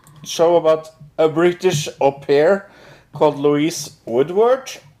a show about a British au pair called Louise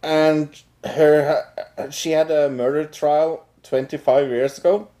Woodward, and she had a murder trial 25 years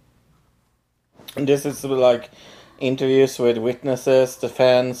ago. And this is like interviews with witnesses,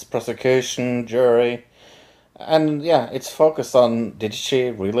 defense, prosecution, jury. And yeah, it's focused on, did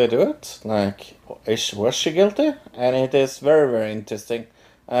she really do it? Like, was she guilty? And it is very, very interesting.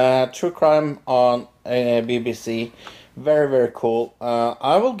 True crime on BBC. Very, very cool.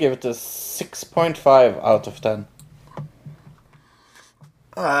 I will give it a 6.5 out of 10.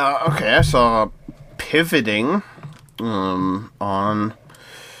 Okay, I saw Pivoting on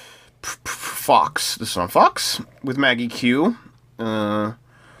Fox. This is on Fox with Maggie Q. I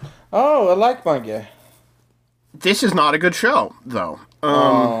like Maggie. This is not a good show, though.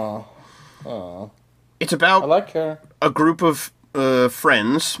 It's about I like her. A group of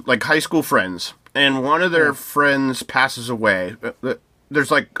friends, like high school friends, and one of their friends passes away. There's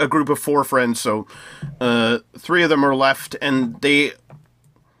like a group of 4 friends, so 3 of them are left, and they've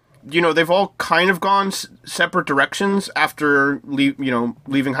all kind of gone separate directions after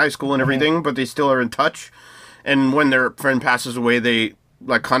leaving high school and everything, but they still are in touch. And when their friend passes away, they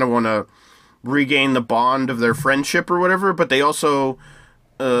like kind of want to regain the bond of their friendship or whatever, but they also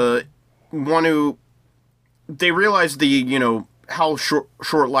want to. They realize how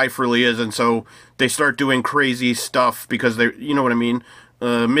short life really is, and so they start doing crazy stuff because they, you know what I mean,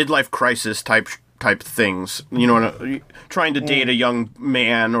 midlife crisis type things. Trying to date a young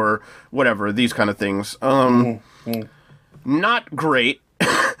man or whatever, these kind of things. Not great.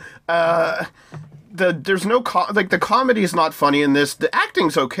 there's no the comedy is not funny in this. The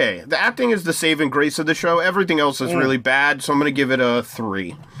acting's okay. The acting is the saving grace of the show. Everything else is really bad, so I'm gonna give it a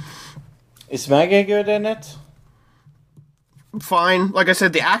 3. Is Maggie good in it? Fine. Like I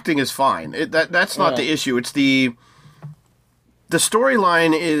said, the acting is fine. That's not the issue. It's the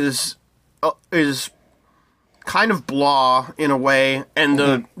storyline is kind of blah in a way, and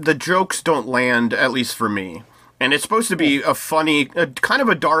the jokes don't land, at least for me. And it's supposed to be a funny, kind of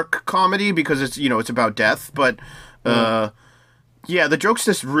a dark comedy because it's it's about death, but the jokes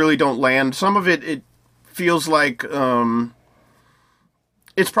just really don't land. Some of it feels like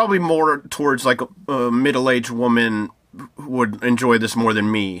it's probably more towards like a middle-aged woman would enjoy this more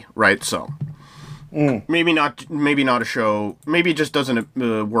than me, right? So maybe not a show. Maybe it just doesn't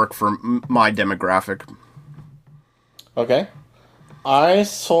work for my demographic. Okay, I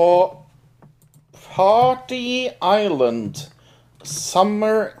saw Party Island,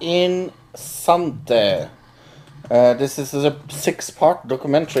 Summer in Sante. This is a 6-part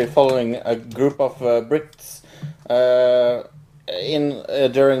documentary following a group of Brits during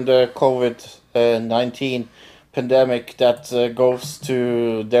the COVID-19 pandemic that goes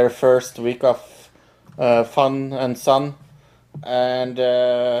to their first week of fun and sun, and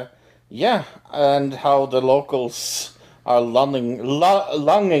and how the locals are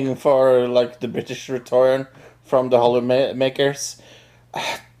longing for like the British return from the holidaymakers.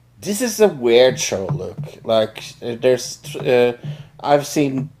 This is a weird show. Look, like there's I've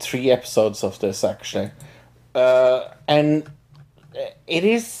seen 3 episodes of this actually, and it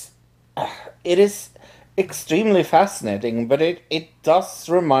is extremely fascinating. But it does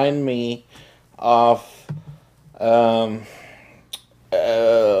remind me of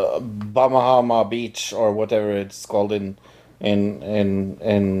Bahama Beach or whatever it's called in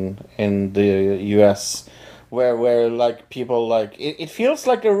the US, where like people like it feels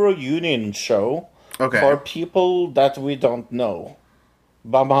like a reunion show for people that we don't know.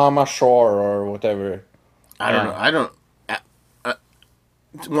 Bahama Shore or whatever. I don't know.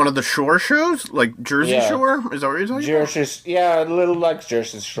 One of the shore shows, like Jersey Shore, is that what you're talking about? A little like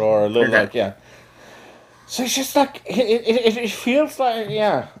Jersey Shore, a little like So it's just like it feels like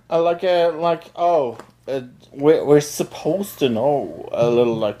we're supposed to know a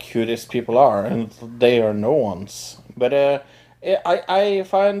little like who these people are, and they are no ones. But I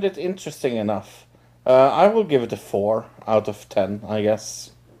find it interesting enough. I will give it a 4 out of 10, I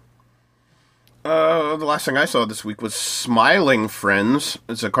guess. The last thing I saw this week was Smiling Friends.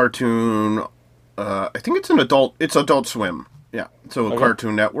 It's a cartoon. I think it's It's Adult Swim. Yeah, so a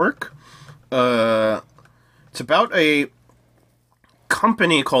Cartoon Network. It's about a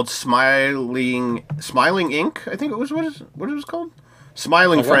company called Smiling Inc. I think it was what it was called.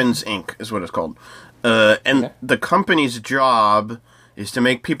 Smiling Friends Inc. is what it's called. The company's job is to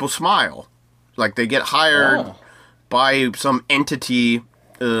make people smile. Like they get hired by some entity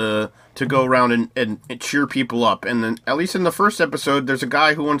to go around and cheer people up. And then, at least in the first episode, there's a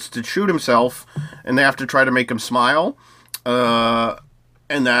guy who wants to shoot himself, and they have to try to make him smile. And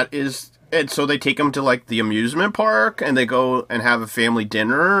so they take him to like the amusement park, and they go and have a family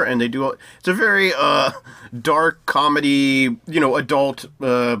dinner, and they do. It's a very dark comedy, adult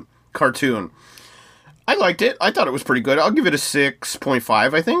cartoon. I liked it. I thought it was pretty good. I'll give it a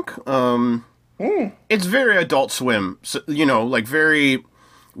 6.5. I think. It's very Adult Swim. So, like very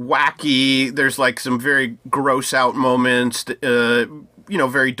wacky. There's like some very gross out moments.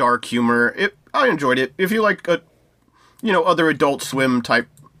 Very dark humor. I enjoyed it. If you like other Adult Swim type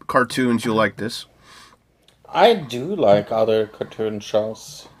cartoons, you'll like this. I do like other cartoon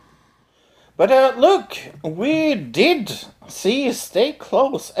shows. But look, we did see Stay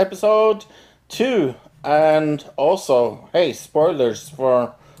Close episode 2, and also, hey, spoilers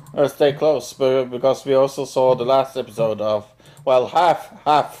for Stay Close, because we also saw the last episode of,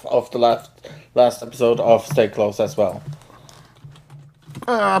 half of the last episode of Stay Close as well.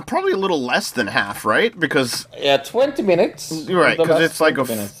 Probably a little less than half, right? Because 20 minutes. You're right, because it's like a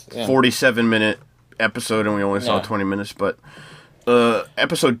 47-minute episode, and we only saw 20 minutes. But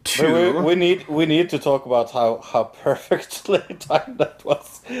episode 2, we need to talk about how perfectly timed that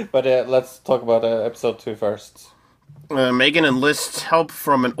was. But let's talk about episode 2 first. Megan enlists help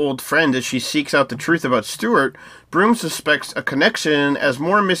from an old friend as she seeks out the truth about Stuart. Broom suspects a connection as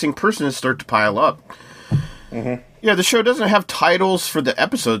more missing persons start to pile up. Mm-hmm. Yeah, the show doesn't have titles for the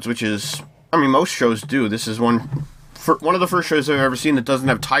episodes, which is... most shows do. This is one of the first shows I've ever seen that doesn't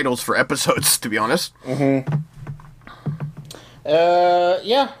have titles for episodes, to be honest. Mm-hmm.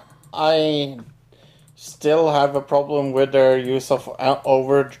 I still have a problem with their use of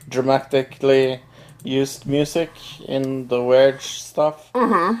over-dramatically used music in the weird stuff.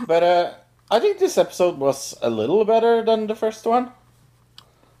 Mm-hmm. But I think this episode was a little better than the first one.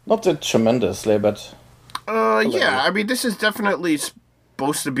 Not tremendously, but... Yeah, I mean, this is definitely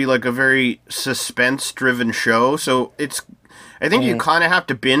supposed to be like a very suspense-driven show, so it's... I think you kind of have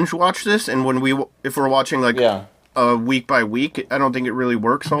to binge watch this, and if we're watching like week by week, I don't think it really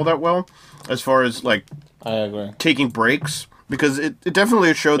works all that well, as far as like I agree. Taking breaks, because it definitely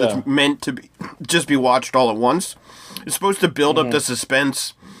a show that's meant to be watched all at once. It's supposed to build up the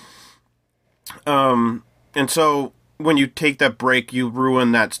suspense, and so when you take that break, you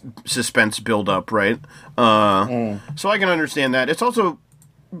ruin that suspense build up, right? So I can understand that. It's also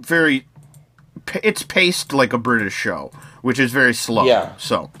it's paced like a British show, which is very slow. Yeah.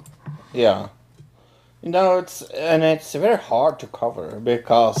 So. Yeah. It's very hard to cover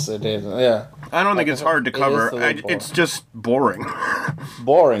because it is. Yeah. I don't think it's hard to cover. It's just boring.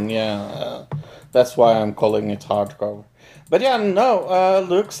 Boring. Yeah. That's why I'm calling it hard to cover. But yeah, no.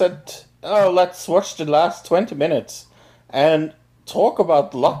 Luke said, "Oh, let's watch the last 20 minutes and talk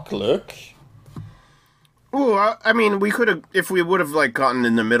about luck, Luke." Ooh, I mean, we could have, if we would have, like, gotten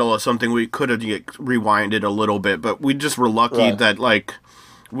in the middle of something, we could have rewinded a little bit, but we just were lucky that, like,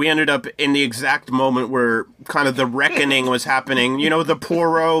 we ended up in the exact moment where kind of the reckoning was happening. You know, the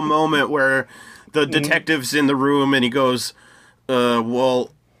Poirot moment where the detective's in the room and he goes,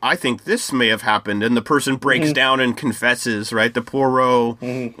 well, I think this may have happened, and the person breaks down and confesses, right? The Poirot,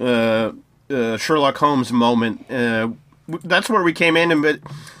 Sherlock Holmes moment. That's where we came in, but...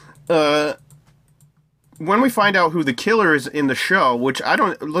 when we find out who the killer is in the show, which we're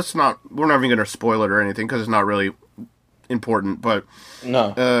not even going to spoil it or anything because it's not really important, but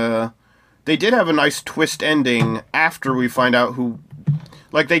they did have a nice twist ending after we find out who,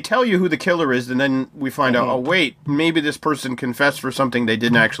 like they tell you who the killer is and then we find out, oh wait, maybe this person confessed for something they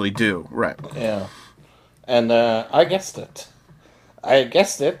didn't actually do, right? Yeah, and I guessed it,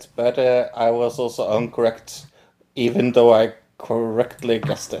 but I was also incorrect, even though I correctly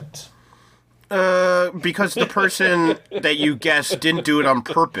guessed it. Because the person that you guessed didn't do it on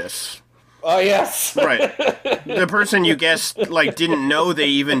purpose. Oh, yes. Right. The person you guessed, like, didn't know they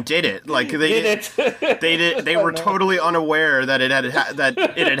even did it. Like, they were totally unaware that it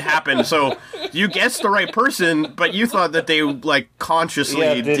had happened. So you guessed the right person, but you thought that they, like,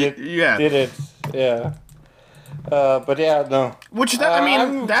 consciously did it. Yeah. But yeah, no. Which,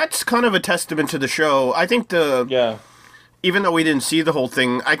 that's kind of a testament to the show. I think even though we didn't see the whole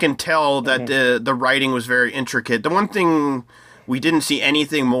thing, I can tell that the writing was very intricate. The one thing we didn't see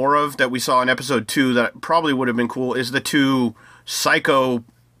anything more of that we saw in episode 2 that probably would have been cool is the two psycho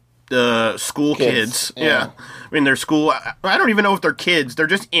school kids. Yeah. I mean, they're school... I don't even know if they're kids. They're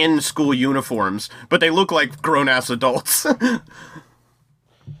just in school uniforms, but they look like grown-ass adults. Some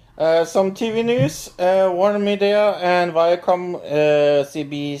TV news. Warner Media and Viacom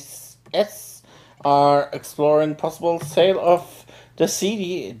CBS are exploring possible sale of the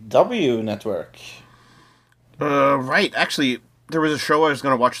CW network. Right. Actually, there was a show I was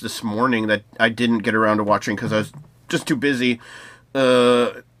going to watch this morning that I didn't get around to watching because I was just too busy.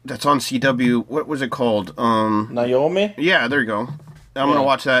 That's on CW. What was it called? Naomi? Yeah, there you go. I'm going to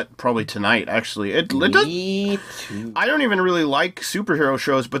watch that probably tonight, actually. Me too. I don't even really like superhero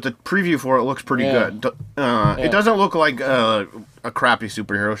shows, but the preview for it looks pretty good. It doesn't look like a crappy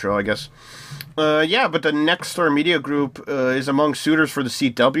superhero show, I guess. But the Next Star Media Group is among suitors for the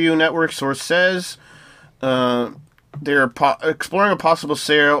CW network, source says. They're exploring a possible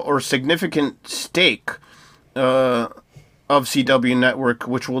sale or significant stake of CW network,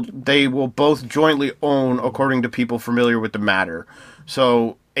 which they will both jointly own, according to people familiar with the matter.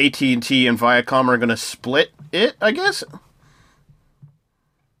 So AT&T and Viacom are going to split it, I guess?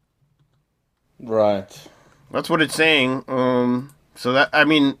 Right. That's what it's saying. So that, I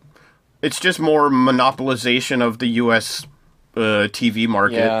mean, it's just more monopolization of the U.S. TV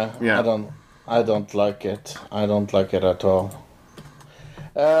market. Yeah. I don't like it. I don't like it at all.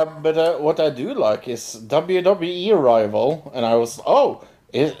 But what I do like is WWE Rival, and I was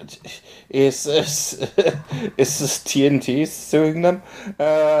is TNT suing them?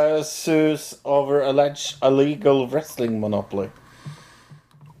 Sues over alleged illegal wrestling monopoly.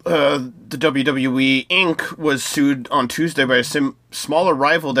 The WWE Inc. was sued on Tuesday by a smaller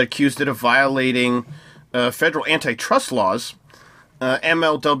rival that accused it of violating federal antitrust laws.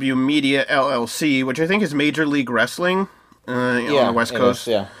 MLW Media LLC, which I think is Major League Wrestling on the West Coast,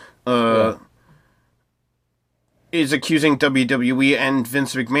 is accusing WWE and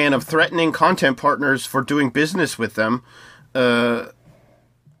Vince McMahon of threatening content partners for doing business with them. The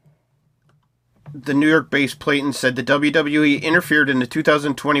New York-based Platon said the WWE interfered in the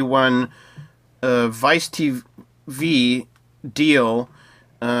 2021 Vice TV deal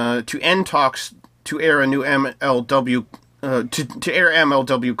to end talks to air a new MLW to air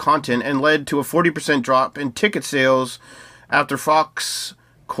MLW content, and led to a 40% drop in ticket sales after Fox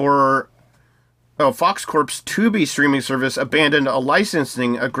Corp's Tubi streaming service abandoned a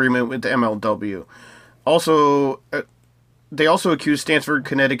licensing agreement with the MLW. Also, they also accused Stamford,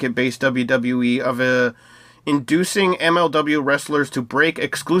 Connecticut-based WWE of inducing MLW wrestlers to break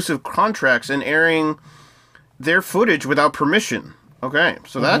exclusive contracts and airing their footage without permission. Okay,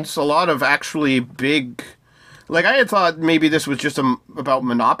 so that's a lot of actually big... Like, I had thought maybe this was just about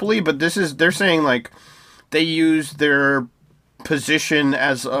monopoly, but they're saying, like, they use their position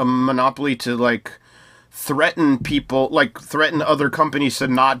as a monopoly to, like, threaten people, like, threaten other companies to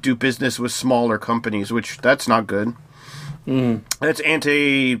not do business with smaller companies, which, that's not good. That's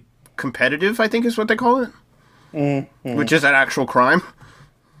anti-competitive, I think is what they call it. Which is an actual crime.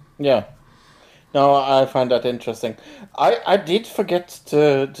 Yeah. No, I find that interesting. I did forget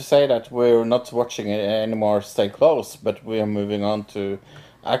to say that we're not watching it anymore, Stay Close, but we are moving on to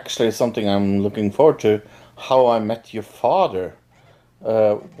actually something I'm looking forward to, How I Met Your Father.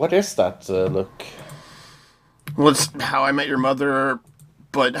 What is that, Luke? Well, it's How I Met Your Mother,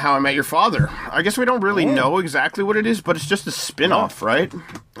 but How I Met Your Father. I guess we don't really know exactly what it is, but it's just a spin-off, right?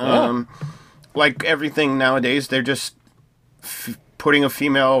 Yeah. Like everything nowadays, they're just putting a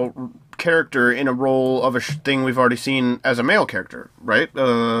female character in a role of a thing we've already seen as a male character, right?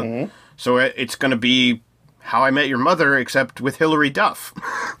 So it's going to be How I Met Your Mother, except with Hilary Duff.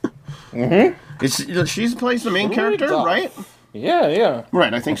 She plays the main Hilary character, Duff. right? Yeah.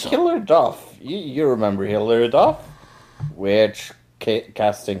 Right, I think so. Hilary Duff. You remember Hilary Duff? Weird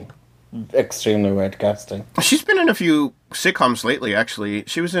casting. Extremely weird casting. She's been in a few sitcoms lately, actually.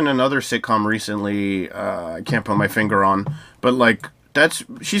 She was in another sitcom recently, I can't put my finger on, but like,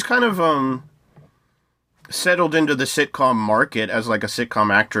 she's kind of settled into the sitcom market as like a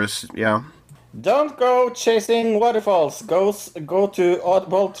sitcom actress, yeah. Don't go chasing waterfalls. Go to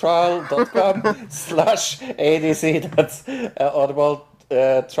audibletrial.com/ADC. That's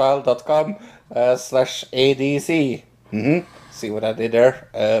audibletrial.com/ADC. See what I did there?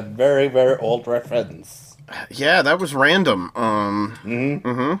 A very, very old reference. Yeah, that was random.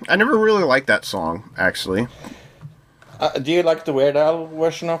 I never really liked that song, actually. Do you like the Weird Al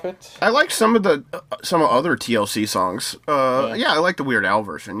version of it? I like some of other TLC songs. Yeah, I like the Weird Al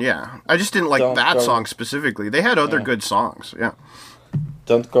version. Yeah, I just didn't like song specifically. They had other good songs. Yeah.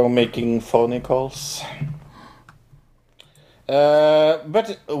 Don't go making phony calls.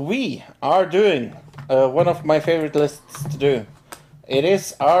 But we are doing one of my favorite lists to do. It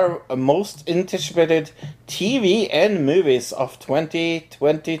is our most anticipated TV and movies of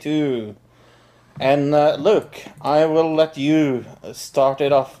 2022. And Luke, I will let you start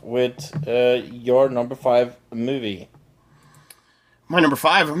it off with your number 5 movie. My number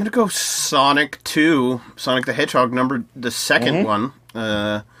 5, I'm going to go Sonic 2, Sonic the Hedgehog, the second one.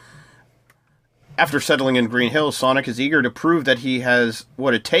 After settling in Green Hills, Sonic is eager to prove that he has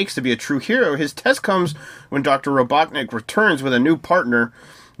what it takes to be a true hero. His test comes when Dr. Robotnik returns with a new partner,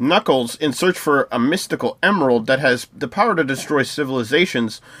 Knuckles, in search for a mystical emerald that has the power to destroy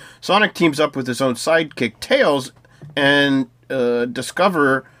civilizations. Sonic teams up with his own sidekick, Tails, and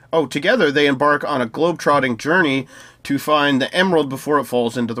together they embark on a globe-trotting journey to find the emerald before it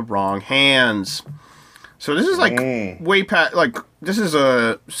falls into the wrong hands. So this is like way past, like, this is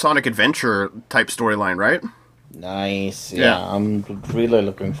a Sonic Adventure type storyline, right? Nice. Yeah, I'm really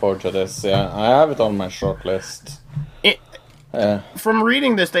looking forward to this. Yeah, I have it on my short list. From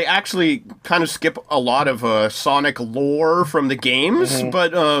reading this, they actually kind of skip a lot of Sonic lore from the games,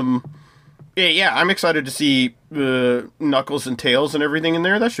 but yeah, I'm excited to see Knuckles and Tails and everything in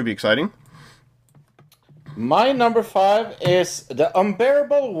there. That should be exciting. My number 5 is The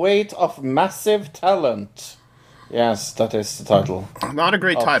Unbearable Weight of Massive Talent. Yes, that is the title. Not a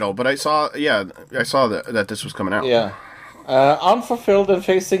great title, but I saw that this was coming out. Yeah. Unfulfilled and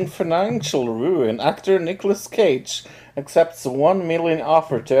facing financial ruin, actor Nicolas Cage accepts a $1 million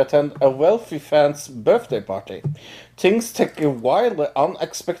offer to attend a wealthy fan's birthday party. Things take a wildly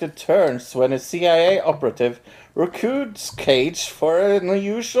unexpected turns when a CIA operative recruits Cage for an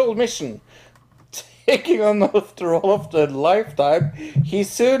unusual mission. Taking on the role of the lifetime, he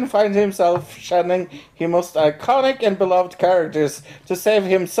soon finds himself channeling his most iconic and beloved characters to save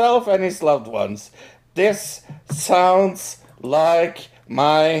himself and his loved ones. This sounds like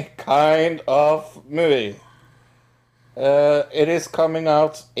my kind of movie. It is coming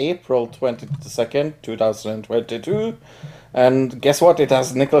out April 22nd, 2022. And guess what? It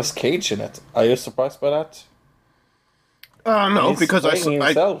has Nicolas Cage in it. Are you surprised by that? No, He's because playing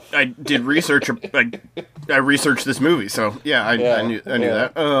himself. I did research. I researched this movie, so yeah, I knew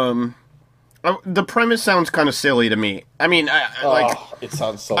that. The premise sounds kind of silly to me. I mean, it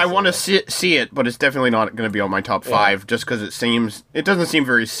sounds so. I want to silly. see it, but it's definitely not going to be on my top 5 just because it doesn't seem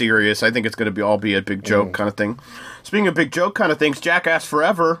very serious. I think it's going to all be a big joke kind of thing. Speaking of big joke kind of things, Jackass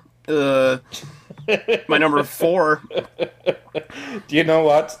Forever, my number 4. Do you know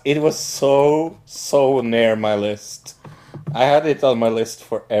what? It was so near my list. I had it on my list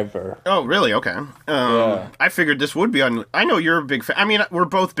forever. Oh, really? Okay. I figured this would be on. I know you're a big fan. I mean, we're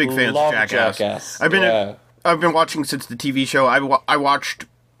both big fans Love of Jackass. I've been watching since the TV show. I watched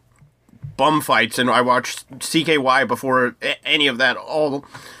bum fights and I watched CKY before any of that.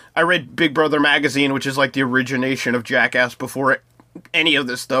 I read Big Brother magazine, which is like the origination of Jackass before any of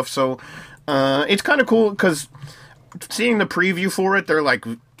this stuff. So it's kind of cool because seeing the preview for it,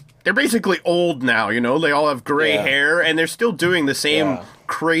 they're basically old now, you know? They all have gray hair, and they're still doing the same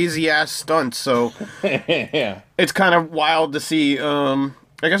crazy-ass stunts, so... It's kind of wild to see, I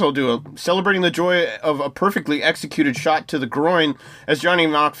guess I'll do celebrating the joy of a perfectly executed shot to the groin as Johnny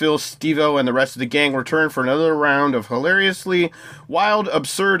Knoxville, Steve-O, and the rest of the gang return for another round of hilariously wild,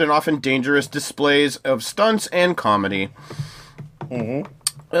 absurd, and often dangerous displays of stunts and comedy. Mm-hmm.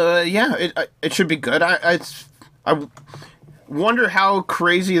 It should be good. I wonder how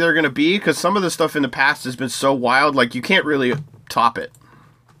crazy they're going to be, because some of the stuff in the past has been so wild, like, you can't really top it.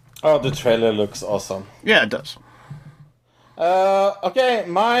 Oh, the trailer looks awesome. Yeah, it does. Okay,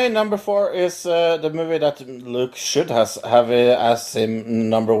 my number 4 is the movie that Luke should have as him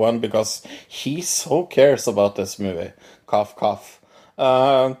number 1, because he so cares about this movie. Cough, cough.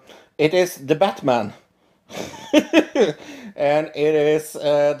 It is The Batman. And it is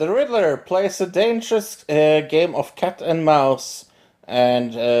the Riddler plays a dangerous game of cat and mouse,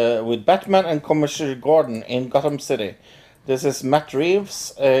 and with Batman and Commissioner Gordon in Gotham City. This is Matt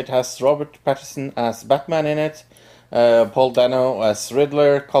Reeves. It has Robert Pattinson as Batman in it, Paul Dano as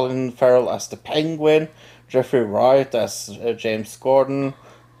Riddler, Colin Farrell as the Penguin, Jeffrey Wright as James Gordon,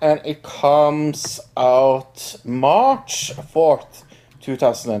 and it comes out March 4th,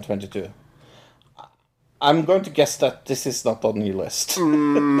 2022. I'm going to guess that this is not on your list.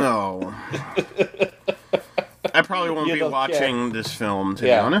 No. I probably won't be watching this film, to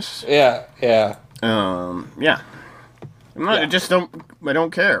be honest. Yeah. Yeah. I'm not, I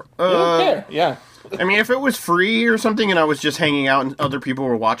don't care. You don't care, yeah. I mean, if it was free or something and I was just hanging out and other people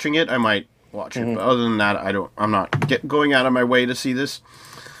were watching it, I might watch it. But other than that, I'm not going out of my way to see this.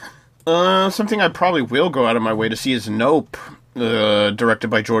 Something I probably will go out of my way to see is Nope, directed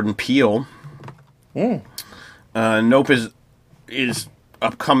by Jordan Peele. Nope is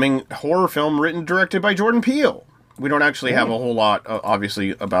upcoming horror film written and directed by Jordan Peele. We don't actually have a whole lot,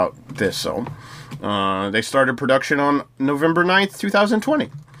 obviously, about this, so... they started production on November 9th, 2020.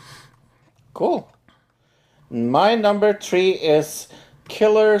 Cool. My number 3 is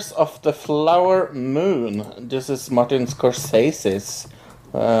Killers of the Flower Moon. This is Martin Scorsese's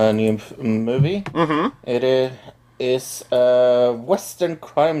new movie. Mm-hmm. It is a Western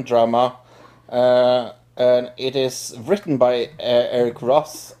crime drama, and it is written by Eric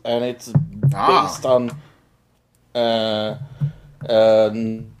Roth, and it's based on a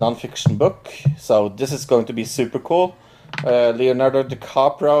non-fiction book. So this is going to be super cool. Leonardo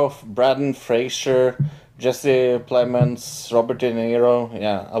DiCaprio, Braden Fraser, Jesse Plemons, Robert De Niro.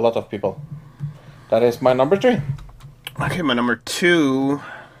 Yeah, a lot of people. That is my number 3. Okay, my number 2.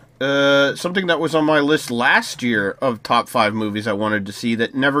 Something that was on my list last year of top 5 movies I wanted to see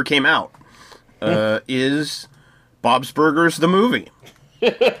that never came out is Bob's Burgers, the movie.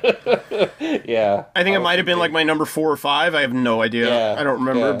 Yeah. I think it might have been like my number 4 or 5. I have no idea. Yeah. I don't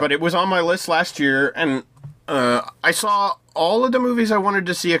remember. Yeah. But it was on my list last year, and I saw all of the movies I wanted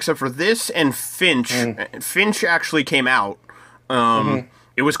to see except for this and Finch. Finch actually came out.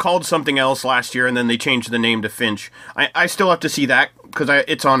 It was called something else last year, and then they changed the name to Finch. I still have to see that, because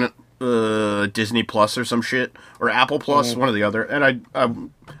it's on Disney Plus or some shit, or Apple Plus, one or the other, and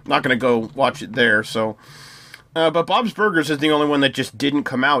I'm not going to go watch it there, so... but Bob's Burgers is the only one that just didn't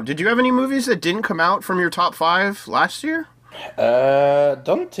come out. Did you have any movies that didn't come out from your top 5 last year?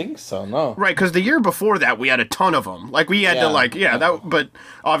 Don't think so, no. Right, because the year before that, we had a ton of them. Like, we had but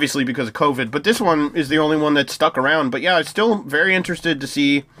obviously because of COVID. But this one is the only one that stuck around. But yeah, I'm still very interested to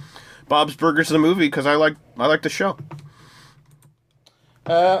see Bob's Burgers, the movie, because I like the show.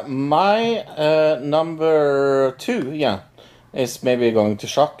 My number 2, is maybe going to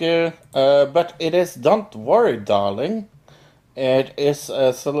shock you, but it is Don't Worry, Darling. It is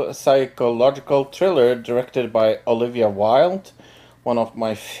a psychological thriller directed by Olivia Wilde, one of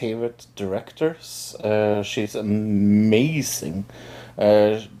my favorite directors. She's amazing.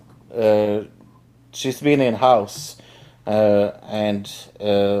 She's been in House, but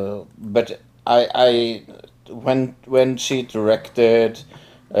I when she directed,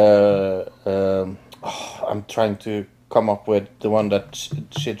 I'm trying to come up with the one that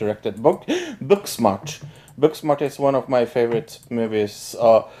she directed. Booksmart. Booksmart is one of my favorite movies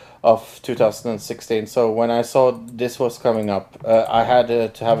of 2016. So when I saw this was coming up, I had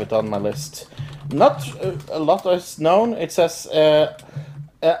to have it on my list. Not a lot is known. It says the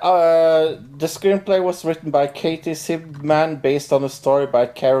screenplay was written by Katie Sibman based on a story by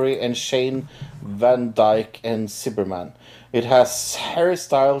Carrie and Shane Van Dyke and Silberman. It has Harry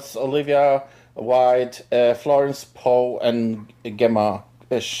Styles, Olivia Wilde, Florence Poe, and Gemma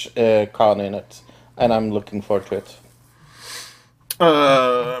Khan in it, and I'm looking forward to it.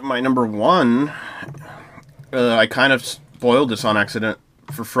 My number one, I kind of spoiled this on accident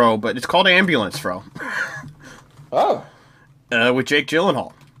for Fro, but it's called Ambulance, Fro. Oh. With Jake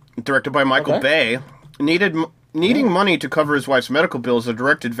Gyllenhaal. Directed by Michael Bay. Needing money to cover his wife's medical bills, a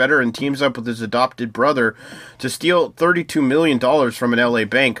directed veteran teams up with his adopted brother to steal $32 million from an LA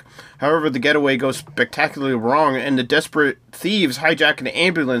bank. However, the getaway goes spectacularly wrong, and the desperate thieves hijack an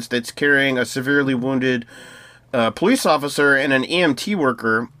ambulance that's carrying a severely wounded police officer and an EMT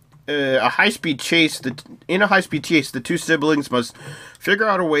worker. In a high-speed chase, the two siblings must figure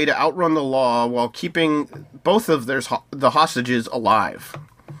out a way to outrun the law while keeping both of the hostages alive.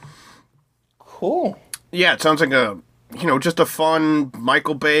 Cool. Yeah, it sounds like just a fun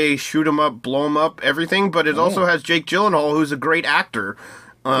Michael Bay shoot 'em up, blow 'em up, everything. But it also has Jake Gyllenhaal, who's a great actor.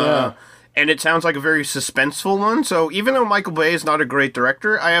 And it sounds like a very suspenseful one. So even though Michael Bay is not a great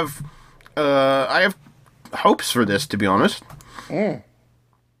director, I have hopes for this, to be honest.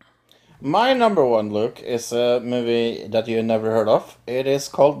 My number one, Luke, is a movie that you never heard of. It is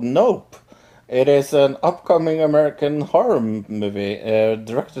called Nope. It is an upcoming American horror movie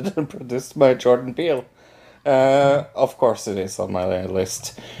directed and produced by Jordan Peele. Of course it is on my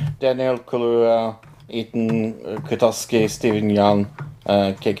list. Daniel Kaluuya, Ethan Kutowski, Steven Yeun,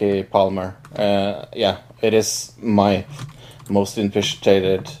 Keke Palmer. It is my most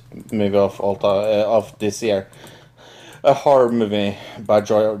anticipated movie of this year. A horror movie by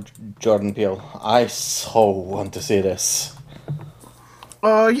Jordan Peele. I so want to see this.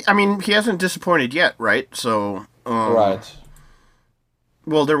 I mean, he hasn't disappointed yet, right? So, right.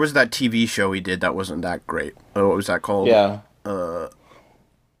 Well, there was that TV show he did that wasn't that great. What was that called? Yeah.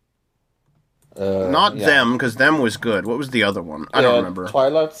 Not Them, because Them was good. What was the other one? I don't remember.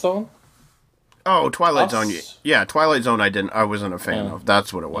 Twilight Zone? Oh, Twilight Us? Zone. Yeah, Twilight Zone I wasn't a fan of.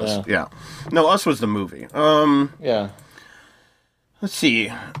 That's what it was. Yeah. No, Us was the movie. Yeah. Let's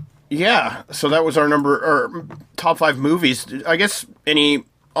see. Yeah, so that was our top 5 movies. I guess any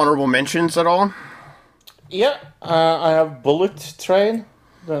honorable mentions at all? Yeah, I have Bullet Train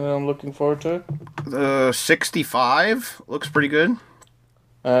that I'm looking forward to. 65 looks pretty good.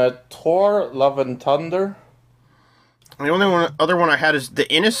 Thor, Love and Thunder. The only other one I had is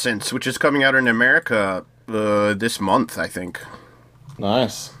The Innocents, which is coming out in America this month, I think.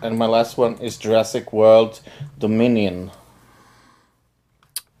 Nice. And my last one is Jurassic World Dominion.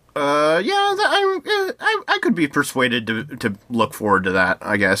 I could be persuaded to look forward to that,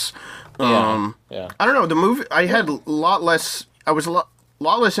 I guess. Yeah. I don't know, the movie, I had a lot less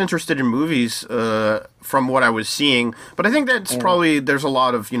interested in movies from what I was seeing, but I think that's probably, there's a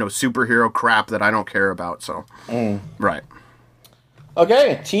lot of, superhero crap that I don't care about, so. Right.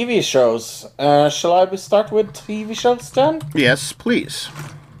 Okay, TV shows. Shall I start with TV shows then? Yes, please.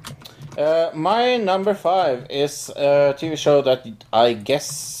 My number 5 is a TV show that I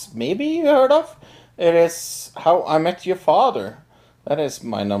guess maybe you heard of. It is How I Met Your Father. That is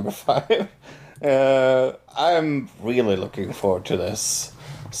my number 5. I'm really looking forward to this.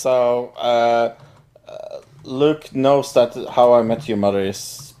 So, Luke knows that How I Met Your Mother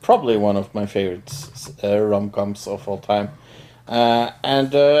is probably one of my favorite rom-coms of all time. I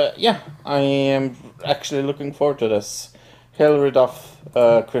am actually looking forward to this. Hilary Duff,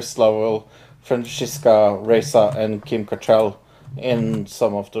 Chris Lovell, Francisca Reza, and Kim Cattrall in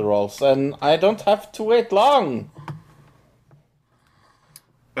some of the roles, and I don't have to wait long.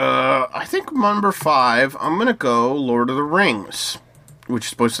 I think number 5, I'm gonna go Lord of the Rings, which is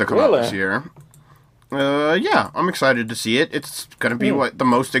supposed to come out this year. I'm excited to see it. It's gonna be the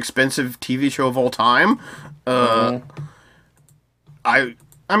most expensive TV show of all time. I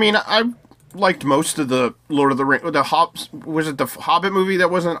liked most of the Lord of the Rings. Was it the Hobbit movie that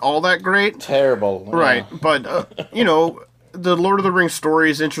wasn't all that great? Terrible. Right, but the Lord of the Rings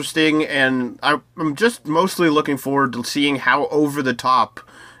story is interesting, and I'm just mostly looking forward to seeing how over the top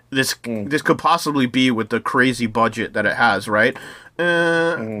this could possibly be with the crazy budget that it has, right?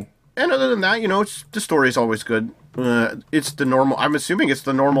 And other than that, the story is always good. It's the normal. I'm assuming it's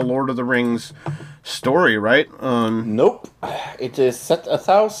the normal Lord of the Rings story, right? Nope. It is set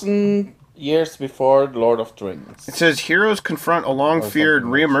 1,000 years before Lord of the Rings. It says heroes confront a long-feared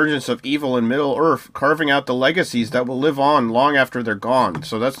reemergence of evil in Middle-earth, carving out the legacies that will live on long after they're gone.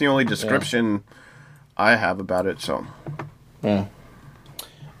 So that's the only description I have about it. So, yeah.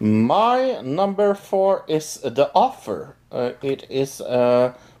 My number 4 is The Offer. It is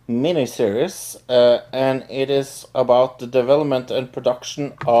a miniseries, and it is about the development and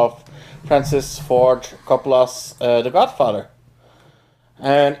production of Francis Ford Coppola's The Godfather.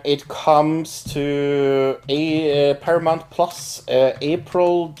 And it comes to Paramount Plus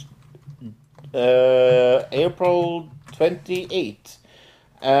April 28.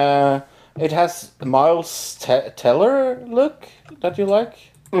 It has Miles Teller look that you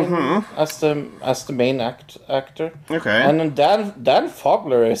like as the main actor. Okay. And then Dan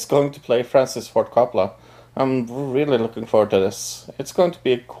Fogler is going to play Francis Ford Coppola. I'm really looking forward to this. It's going to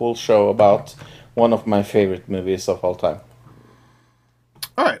be a cool show about one of my favorite movies of all time.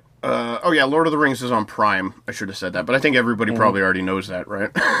 All right. Lord of the Rings is on Prime. I should have said that, but I think everybody probably already knows that, right?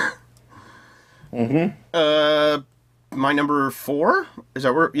 My number 4? Is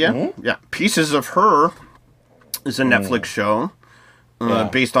that where? Yeah? Yeah. Pieces of Her is a Netflix show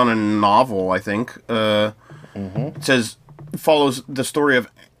based on a novel, I think. It says, follows the story of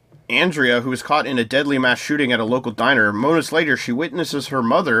Andrea, who is caught in a deadly mass shooting at a local diner. Moments later, she witnesses her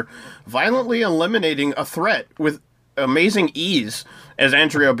mother violently eliminating a threat with amazing ease. As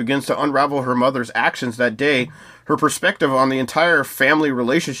Andrea begins to unravel her mother's actions that day, her perspective on the entire family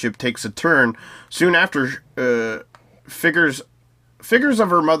relationship takes a turn. Soon after, figures of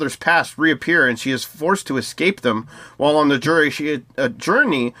her mother's past reappear, and she is forced to escape them. While on the journey,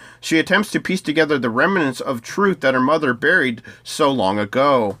 she attempts to piece together the remnants of truth that her mother buried so long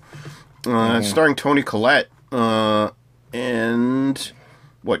ago. Starring Toni Collette and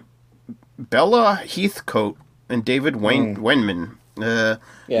Bella Heathcote and David Wenman. I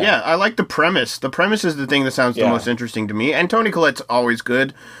like the premise. The premise is the thing that sounds the most interesting to me. And Toni Collette's always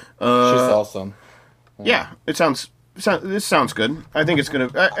good. She's awesome. Yeah, this sounds good. I think it's gonna.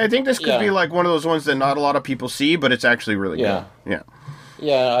 I think this could be like one of those ones that not a lot of people see, but it's actually really good. Yeah.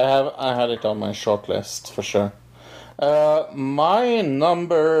 I had it on my short list for sure. My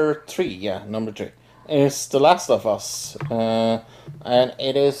number 3, is The Last of Us, and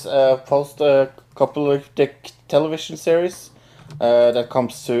it is a post-apocalyptic television series that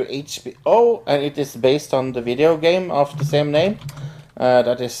comes to HBO, and it is based on the video game of the same name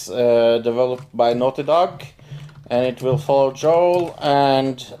that is developed by Naughty Dog, and it will follow Joel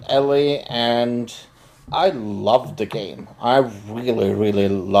and Ellie, and I love the game. I really, really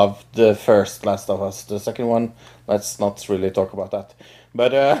love the first Last of Us. The second one, let's not really talk about that.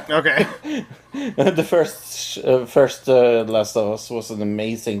 But okay, the first Last of Us was an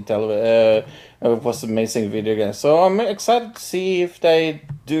amazing amazing video game. So I'm excited to see if they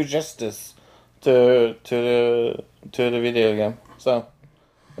do justice to the video game. So,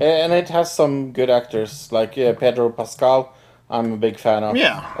 and it has some good actors like Pedro Pascal. I'm a big fan of.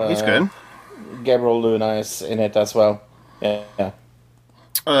 Yeah, he's good. Gabriel Luna is in it as well. Yeah.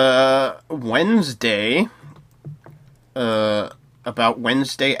 Wednesday. About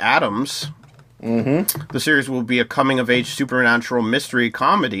Wednesday Addams. The series will be a coming-of-age supernatural mystery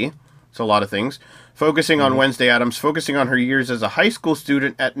comedy. It's a lot of things. Focusing on Wednesday Addams, focusing on her years as a high school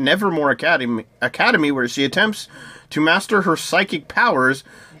student at Nevermore Academy, where she attempts to master her psychic powers,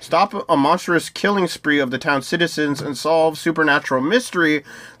 stop a monstrous killing spree of the town's citizens, and solve supernatural mystery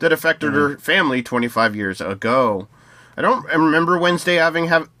that affected her family 25 years ago. I don't remember Wednesday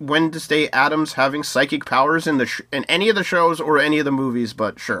Addams having psychic powers in any of the shows or any of the movies,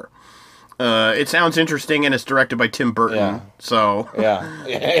 but sure. It sounds interesting, and it's directed by Tim Burton. Yeah. So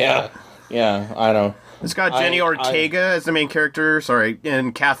Yeah, I know. It's got Jenny Ortega as the main character. Sorry,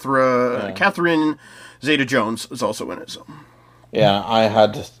 and Catherine Zeta-Jones is also in it. So. Yeah, I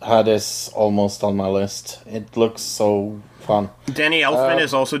had this almost on my list. It looks so fun. Danny Elfman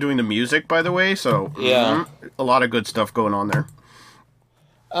is also doing the music, by the way, so a lot of good stuff going on there.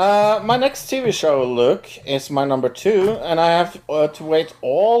 My next TV show, look, is my number 2, and I have to wait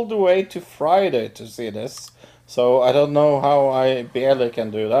all the way to Friday to see this. So I don't know how I barely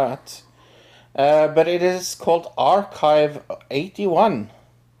can do that. But it is called Archive 81.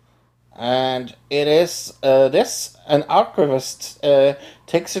 And it is an archivist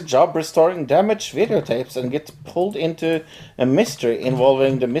takes a job restoring damaged videotapes and gets pulled into a mystery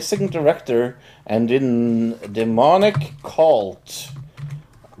involving the missing director and the demonic cult.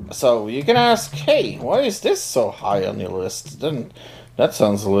 So you can ask, hey, why is this so high on your list? Then that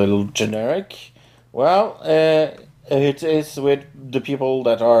sounds a little generic. Well, it is with the people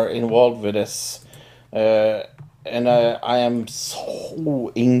that are involved with this. And I am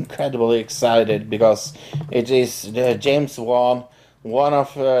so incredibly excited because it is James Wan, one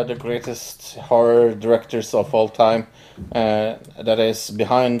of the greatest horror directors of all time, that is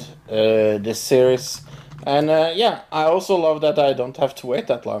behind this series. And yeah, I also love that I don't have to wait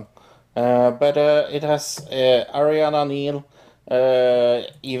that long. But it has Ariana Neal,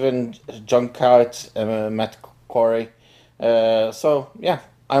 even John Kite, Matt Corey. So yeah,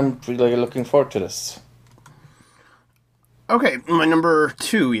 I'm really looking forward to this. Okay, my number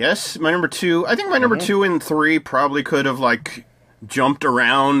 2, yes. My number 2, I think my number 2 and 3 probably could have, like, jumped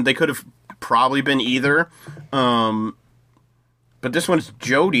around. They could have probably been either. But this one's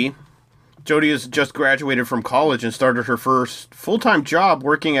Jodie. Jodie has just graduated from college and started her first full-time job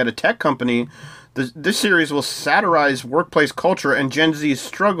working at a tech company. This series will satirize workplace culture and Gen Z's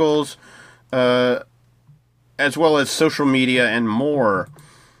struggles, as well as social media and more.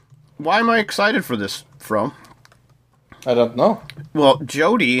 Why am I excited for this, Fro? I don't know. Well,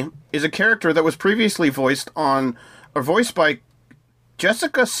 Jodie is a character that was previously voiced by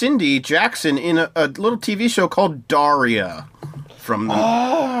Jessica Cindy Jackson in a little TV show called Daria from the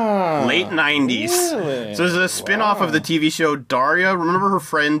late 90s. Really? So it's a spin-off of the TV show Daria. Remember her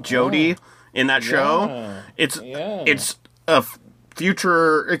friend Jodie in that show? It's a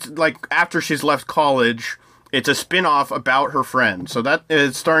future, it's like after she's left college, it's a spin-off about her friend. So that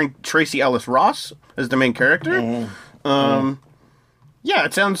is starring Tracy Ellis Ross as the main character. Yeah,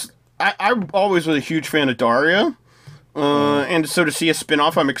 it sounds... I always was a huge fan of Daria. And so to see a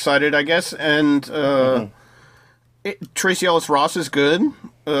spin-off, I'm excited, I guess. And Tracy Ellis Ross is good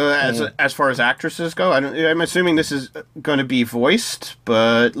as far as actresses go. I'm assuming this is going to be voiced,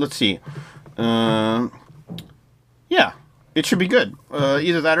 but let's see. Yeah, it should be good.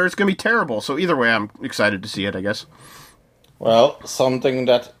 Either that or it's going to be terrible. So either way, I'm excited to see it, I guess. Well, something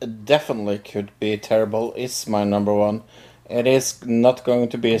that definitely could be terrible is my number 1. It is not going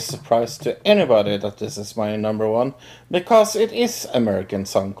to be a surprise to anybody that this is my number 1, because it is American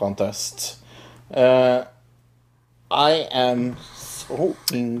Song Contest. I am so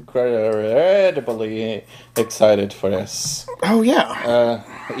incredibly excited for this. Oh, yeah.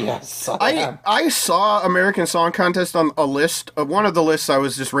 Yes, I am. I saw American Song Contest on a list. One of the lists I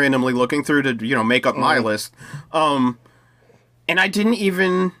was just randomly looking through to, make up my list. And it didn't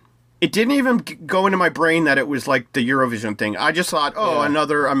even go into my brain that it was like the Eurovision thing. I just thought,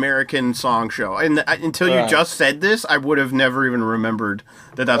 another American song show. And until you just said this, I would have never even remembered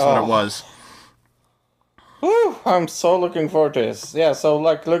that that's what it was. Woo, I'm so looking forward to this. Yeah, so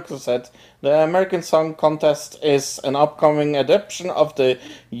like Lucas said, the American Song Contest is an upcoming adaptation of the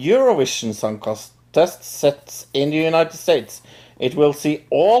Eurovision Song Contest set in the United States. It will see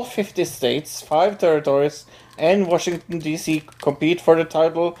all 50 states, 5 territories, and Washington, D.C. compete for the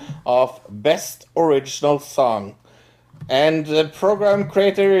title of Best Original Song. And the program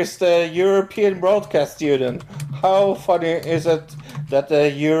creator is the European Broadcast Union. How funny is it that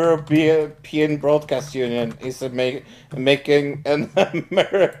the European Broadcast Union is making an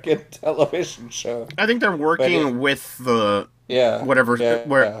American television show? I think they're working with the... whatever.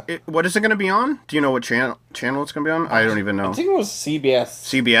 What is it going to be on? Do you know what channel it's going to be on? I don't even know. I think it was CBS.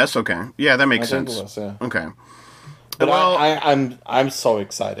 CBS? Okay. Yeah, that makes sense. Think it was, yeah. Okay. But well, I'm so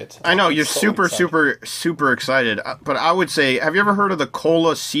excited. I know, you're super excited. But I would say, have you ever heard of the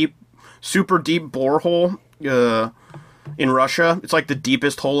Kola super deep borehole in Russia? It's like the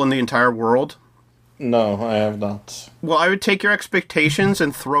deepest hole in the entire world. No, I have not. Well, I would take your expectations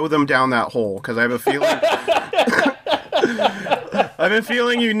and throw them down that hole, because I have a feeling... I have a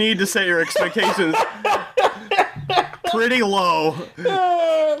feeling you need to set your expectations pretty low.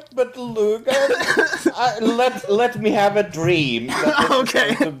 But Lucas, let me have a dream. That this is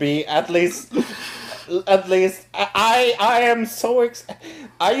going to be at least. I am so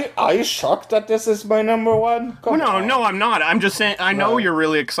Are you shocked that this is my number 1? No, I'm not. I'm just saying. I know you're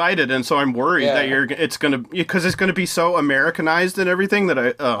really excited, and so I'm worried that it's gonna be so Americanized and everything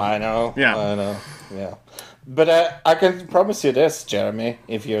that I know. Yeah, I know. Yeah. But I can promise you this, Jeremy,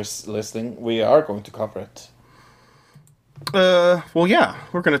 if you're listening, we are going to cover it. Well, yeah,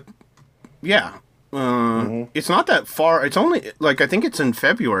 we're gonna, yeah. It's not that far. It's only, I think it's in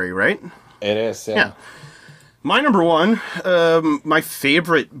February, right? It is, yeah. My number one, my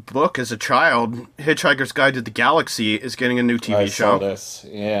favorite book as a child, Hitchhiker's Guide to the Galaxy, is getting a new TV show. I saw this,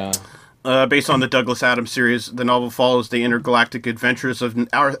 yeah. Based on the Douglas Adams series, the novel follows the intergalactic adventures of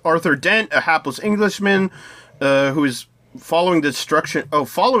Arthur Dent, a hapless Englishman who is following the destruction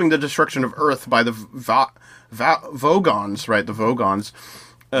of Earth by the Vogons, right? The Vogons,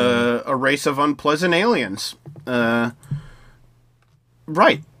 a race of unpleasant aliens.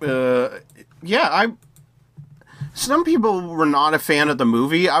 Right. Some people were not a fan of the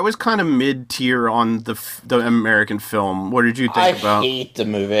movie. I was kind of mid-tier on the American film. What did you think about? I hate the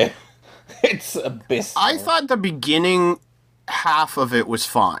movie. It's abysmal. I thought the beginning half of it was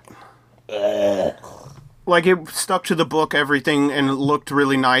fine. Like, it stuck to the book, everything, and it looked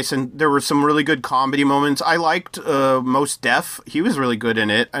really nice, and there were some really good comedy moments. I liked Mos Def. He was really good in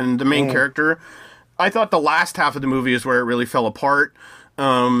it, and the main character. I thought the last half of the movie is where it really fell apart.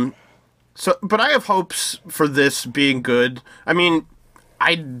 But I have hopes for this being good. I mean,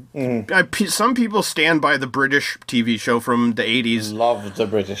 some people stand by the British TV show from the 80s. Love the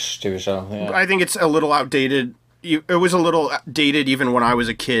British TV show, yeah. I think it's a little outdated. It was a little dated even when I was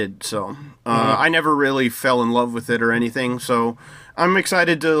a kid, so I never really fell in love with it or anything. So I'm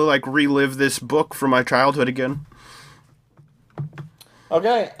excited to relive this book from my childhood again.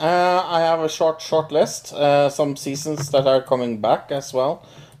 Okay, I have a short list. Some seasons that are coming back as well.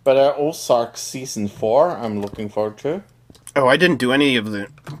 But Ozark Season 4, I'm looking forward to. Oh, I didn't do any of the...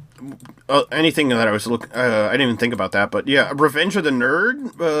 anything that I was I didn't even think about that. But yeah, Revenge of the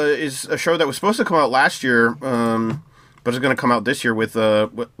Nerd is a show that was supposed to come out last year, but it's going to come out this year with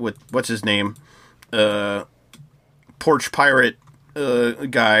what's his name? Porch Pirate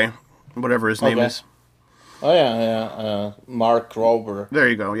guy, whatever his name is. Oh, yeah. Mark Rober. There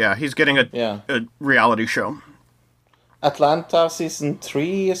you go, yeah. He's getting a reality show. Atlanta Season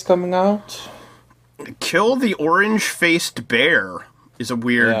 3 is coming out. Kill the Orange-Faced Bear is a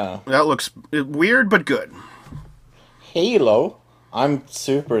weird... Yeah. That looks weird, but good. Halo. I'm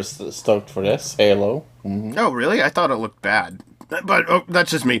super stoked for this. Halo. Mm-hmm. Oh, really? I thought it looked bad. But that's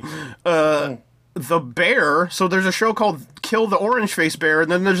just me. The Bear... So there's a show called Kill the Orange-Faced Bear,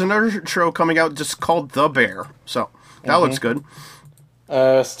 and then there's another show coming out just called The Bear. So that looks good.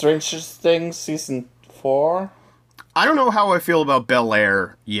 Stranger Things Season 4... I don't know how I feel about Bel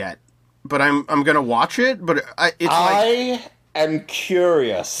Air yet, but I'm gonna watch it. But I am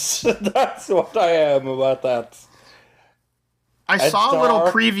curious. That's what I am about that. I saw a little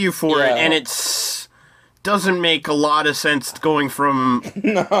preview for it, and it doesn't make a lot of sense going from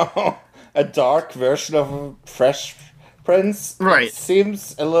a dark version of Fresh Prince. Right, it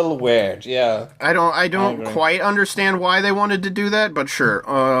seems a little weird. Yeah, I don't quite understand why they wanted to do that, but sure.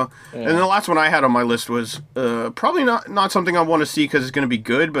 And the last one I had on my list was probably not something I want to see because it's going to be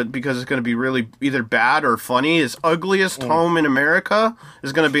good, but because it's going to be really either bad or funny. Is Ugliest Home in America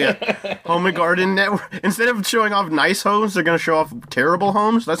is going to be a home and garden network. Instead of showing off nice homes, they're going to show off terrible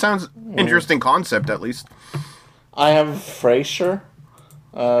homes. That sounds interesting concept, at least. I have Frasier.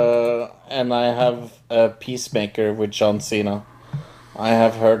 And I have Peacemaker with John Cena. I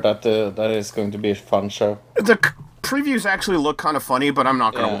have heard that that is going to be a fun show. The previews actually look kind of funny, but I'm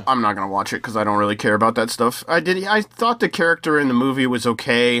not gonna watch it because I don't really care about that stuff. I thought the character in the movie was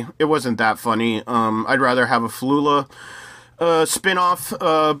okay. It wasn't that funny. I'd rather have a Flula spin-off,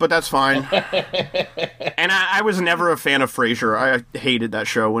 but that's fine. And I was never a fan of Frasier. I hated that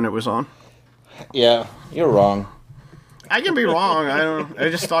show when it was on. Yeah, you're wrong. I can be wrong. I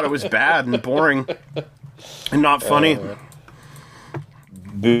just thought it was bad and boring and not funny.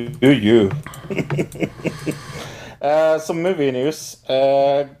 Boo you. Some movie news.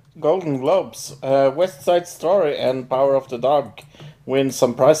 Golden Globes. West Side Story and Power of the Dog win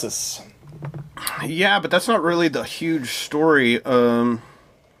some prizes. Yeah, but that's not really the huge story.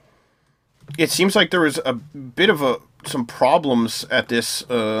 It seems like there was a bit of some problems at this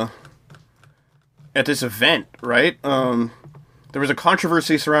event, right? There was a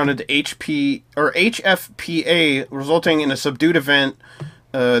controversy surrounding the HFPA, resulting in a subdued event.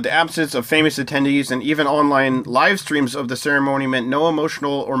 The absence of famous attendees and even online live streams of the ceremony meant no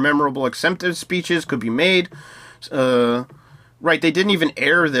emotional or memorable acceptance speeches could be made. Right, they didn't even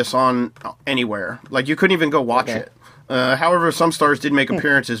air this on anywhere. Like, you couldn't even go watch it. However, some stars did make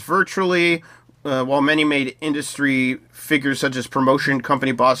appearances virtually, while many made industry figures such as promotion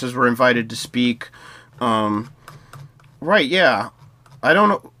company bosses were invited to speak. Right, yeah. I don't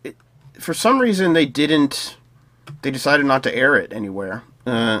know. For some reason, they decided not to air it anywhere.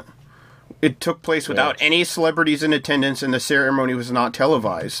 It took place without any celebrities in attendance, and the ceremony was not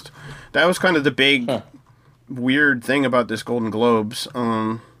televised. That was kind of the big weird thing about this Golden Globes.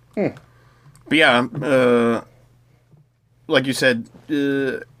 But yeah, like you said,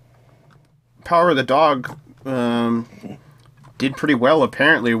 Power of the Dog did pretty well.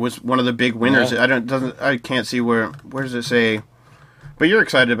 Apparently, was one of the big winners. Yeah. I can't see where does it say. But you're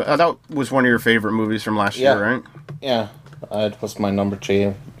excited about. That was one of your favorite movies from last year, right? Yeah, it was my number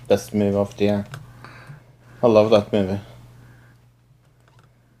 3 best movie of the year. I love that movie.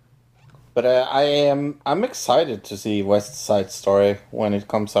 But I'm excited to see West Side Story when it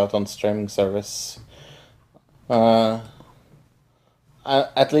comes out on streaming service. At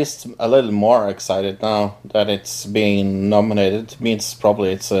least a little more excited now that it's being nominated. Means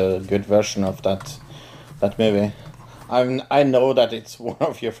probably it's a good version of that movie. I know that it's one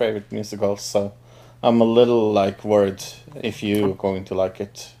of your favorite musicals, so I'm a little worried if you're going to like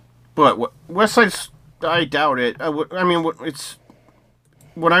it. But West Side, I doubt it.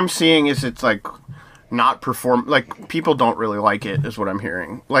 What I'm seeing is it's not perform. People don't really like it, is what I'm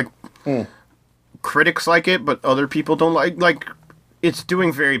hearing. Critics like it, but other people don't like. It's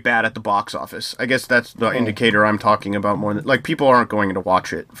doing very bad at the box office. I guess that's the indicator I'm talking about more than people aren't going to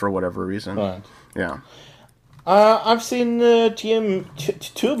watch it for whatever reason. Right. Yeah. I've seen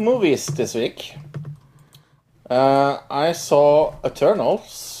two movies this week. I saw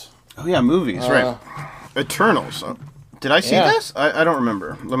Eternals. Oh yeah, movies, right? Eternals. Did I see this? I don't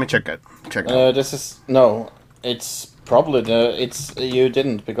remember. Let me check it. This is it's probably you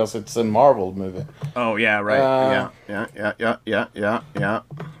didn't because it's a Marvel movie. Oh yeah, right. Yeah.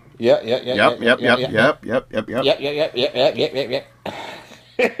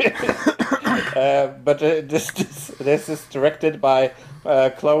 But this is directed by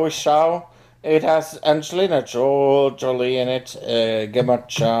Chloe Zhao. It has Angelina Jolie in it, Gemma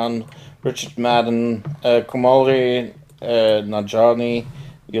Chan, Richard Madden, Kumari Najani.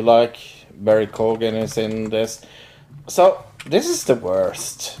 Barry Cogan is in this. So this is the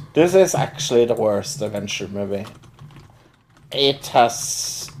worst. This is actually the worst adventure movie. It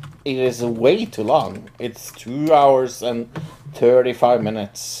is way too long. It's 2 hours and 35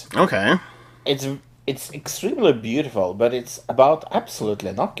 minutes. Okay. It's extremely beautiful, but it's about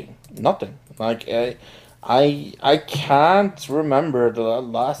absolutely nothing. I can't remember the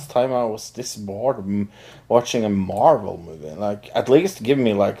last time I was this bored watching a Marvel movie. At least give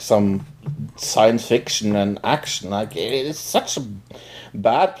me some science fiction and action. It is such a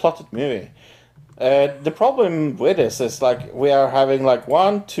bad plotted movie. The problem with this is we are having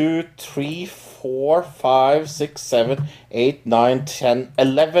 1, 2, 3, 4, 5, 6, 7, 8, 9, 10,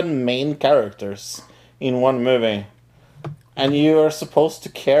 11 main characters in one movie. And you are supposed to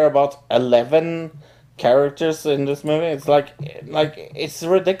care about 11 characters in this movie. It's it's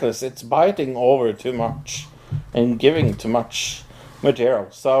ridiculous. It's biting over too much and giving too much material.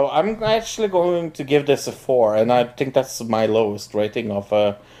 So I'm actually going to give this a 4, and I think that's my lowest rating of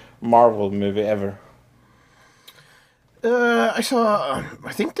a Marvel movie ever. I saw.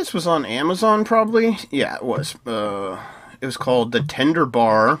 I think this was on Amazon, probably. Yeah, it was. It was called The Tender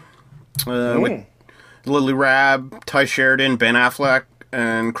Bar, with Lily Rabb, Ty Sheridan, Ben Affleck,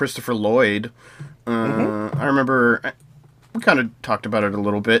 and Christopher Lloyd. I remember we kind of talked about it a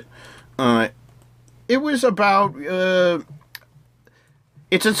little bit. It was about.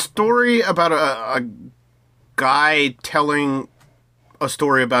 It's a story about a guy telling a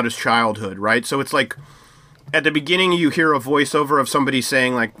story about his childhood, right? So it's at the beginning you hear a voiceover of somebody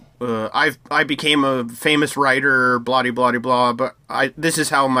saying I became a famous writer, blah blah blah, but this is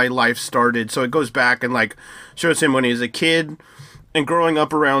how my life started. So it goes back and shows him when he was a kid and growing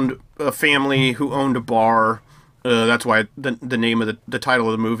up around a family who owned a bar. That's why the name of the title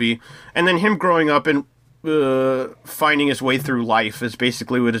of the movie. And then him growing up and finding his way through life is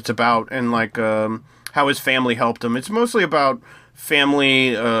basically what it's about, and how his family helped him. It's mostly about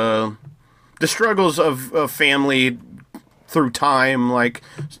family, the struggles of family through time,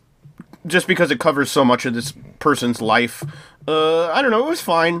 just because it covers so much of this person's life. I don't know, it was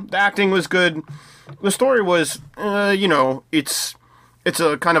fine. The acting was good. The story was, it's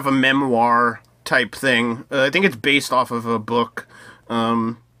a kind of a memoir type thing. I think it's based off of a book.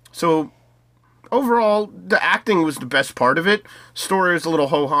 So overall, the acting was the best part of it. Story was a little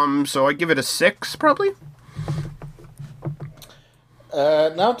ho-hum, so I give it a 6, probably.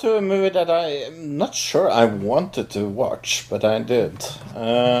 Now to a movie that I'm not sure I wanted to watch, but I did.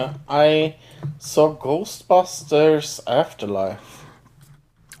 I saw Ghostbusters Afterlife.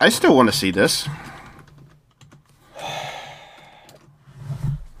 I still want to see this.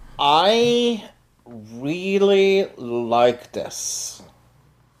 I really like this.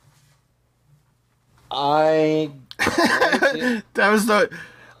 That was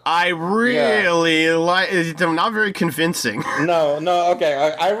I really like. I'm not very convincing. No,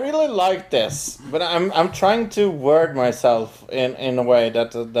 okay. I really like this, but I'm trying to word myself in a way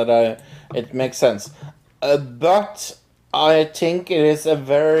that it makes sense. But I think it is a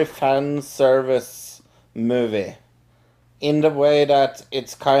very fan service movie, in the way that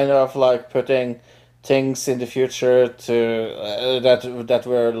it's kind of like putting things in the future to that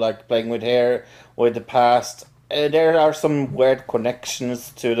we're like playing with here with the past. There are some weird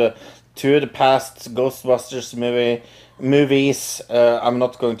connections to the past Ghostbusters movies. I'm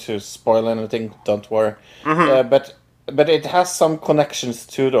not going to spoil anything. Don't worry. But it has some connections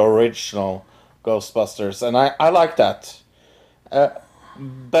to the original Ghostbusters, and I like that.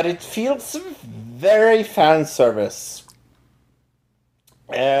 But it feels very fan service.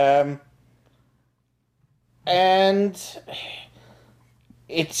 And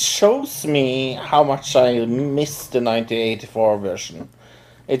it shows me how much I miss the 1984 version.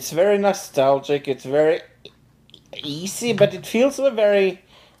 It's very nostalgic, it's very easy, but it feels a very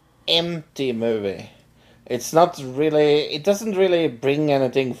empty movie. It doesn't really bring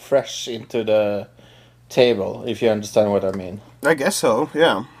anything fresh into the table, if you understand what I mean. I guess so,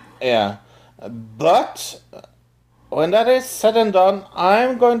 yeah. Yeah. But when that is said and done,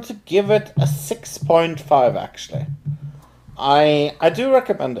 I'm going to give it a 6.5 actually. I do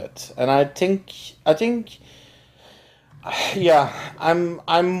recommend it, and I think yeah,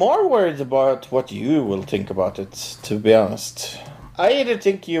 I'm more worried about what you will think about it, to be honest. I either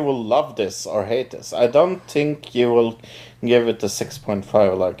think you will love this or hate this. I don't think you will give it a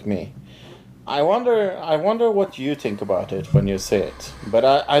 6.5 like me. I wonder what you think about it when you see it. But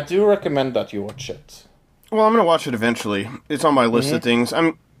I do recommend that you watch it. Well, I'm gonna watch it eventually. It's on my list of things.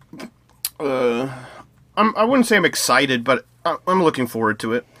 I wouldn't say I'm excited, but I'm looking forward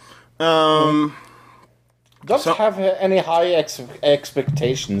to it. Don't have any high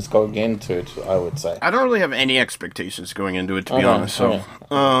expectations going into it, I would say. I don't really have any expectations going into it, to be honest. So,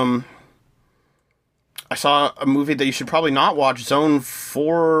 I saw a movie that you should probably not watch, Zone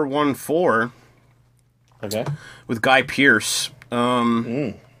 414. Okay. With Guy Pearce.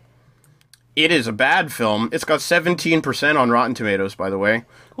 It is a bad film. It's got 17% on Rotten Tomatoes, by the way.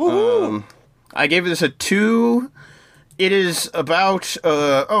 I gave this a 2. It is about,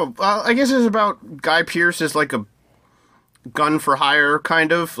 I guess it's about Guy Pearce as like a gun for hire,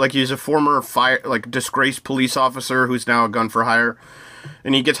 kind of. Like he's a former disgraced police officer who's now a gun for hire.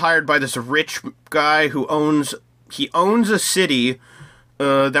 And he gets hired by this rich guy who owns a city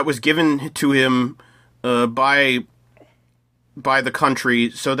that was given to him by the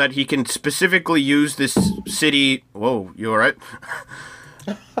country so that he can specifically use this city. Whoa, you alright?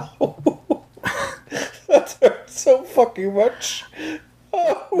 That hurt so fucking much.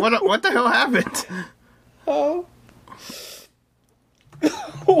 Oh. What the hell happened? Oh.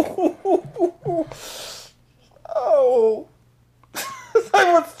 Oh.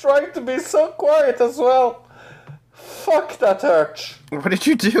 I was trying to be so quiet as well. Fuck, that hurt. What did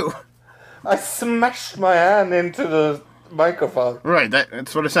you do? I smashed my hand into the microphone. Right,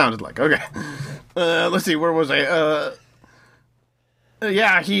 that's what it sounded like. Okay. Let's see, where was I?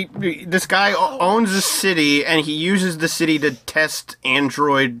 Yeah, this guy owns a city, and he uses the city to test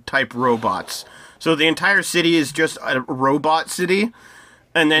android-type robots. So the entire city is just a robot city,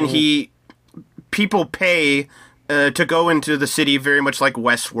 and then people pay to go into the city, very much like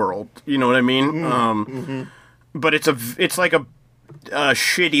Westworld. You know what I mean? But it's like a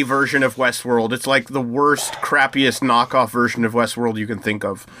shitty version of Westworld. It's like the worst, crappiest knockoff version of Westworld you can think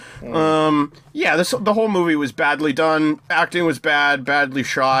of. Yeah, the whole movie was badly done. Acting was bad, badly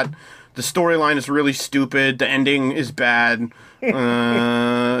shot. The storyline is really stupid. The ending is bad.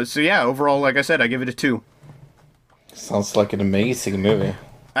 So yeah, overall, like I said, I give it a 2. Sounds like an amazing movie.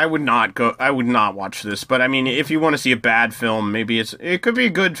 I would not watch this, but I mean, if you want to see a bad film, maybe it could be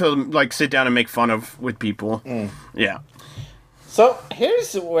good to like sit down and make fun of with people. Yeah. So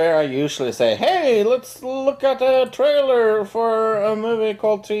here's where I usually say, "Hey, let's look at a trailer for a movie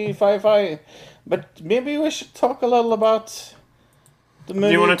called 355." But maybe we should talk a little about the movie.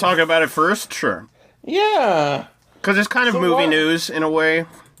 Do you want to talk about it first? Sure. Yeah. Because it's kind of movie news in a way.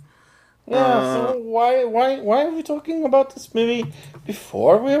 Yeah, so why are we talking about this movie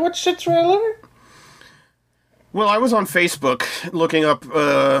before we watch the trailer? Well, I was on Facebook looking up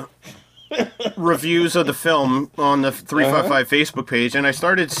reviews of the film on the 355 Facebook page, and I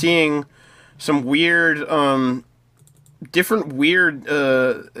started seeing some weird, different weird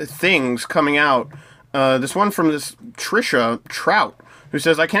things coming out. This one from this Trisha Trout, who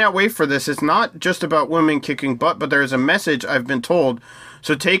says, "I cannot wait for this. It's not just about women kicking butt, but there is a message I've been told.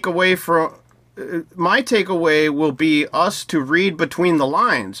 So take away from my takeaway will be us to read between the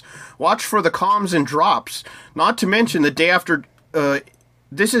lines. Watch for the coms and drops. Not to mention the day after,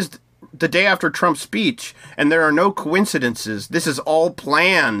 this is the day after Trump's speech, and there are no coincidences. This is all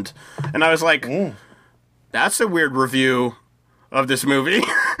planned. And I was like, that's a weird review of this movie.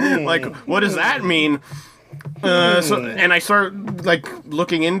 Like, what does that mean? And I start like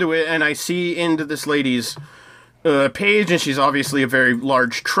looking into it, and I see into this lady's page, and she's obviously a very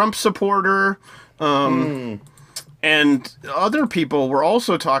large Trump supporter. And other people were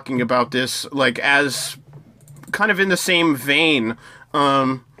also talking about this, like, as kind of in the same vein.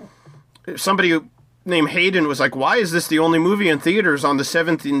 Somebody named Hayden was like, "Why is this the only movie in theaters on the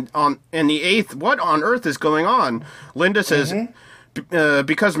 7th and the 8th? What on earth is going on?" Linda says,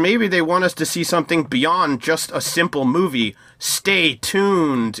 because maybe they want us to see something beyond just a simple movie. Stay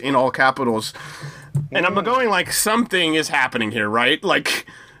tuned, in all capitals. And I'm going like, something is happening here, right? Like,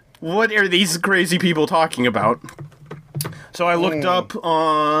 what are these crazy people talking about? So I looked up,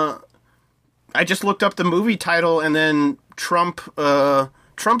 I just looked up the movie title and then Trump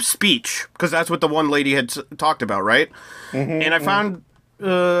speech, because that's what the one lady had talked about, right? And I found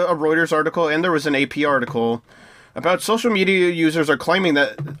a Reuters article, and there was an AP article about social media users are claiming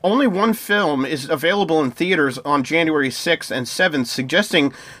that only one film is available in theaters on January 6th and 7th,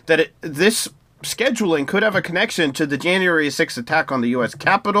 suggesting that this scheduling could have a connection to the January 6th attack on the U.S.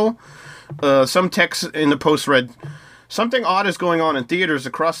 Capitol. Some text in the post read, "Something odd is going on in theaters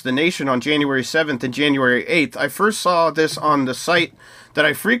across the nation on January 7th and January 8th. I first saw this on the site that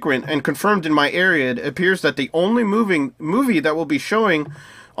I frequent and confirmed in my area. It appears that the only movie that will be showing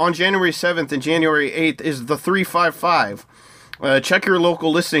on January 7th and January 8th is The 355. Check your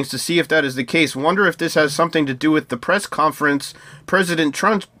local listings to see if that is the case. Wonder if this has something to do with the press conference President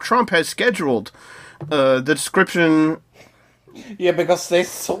Trump has scheduled." The description... Yeah, because they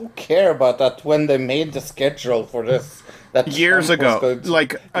so care about that when they made the schedule for this. That years ago.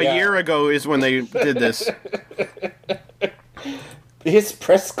 Like, a year ago is when they did this. His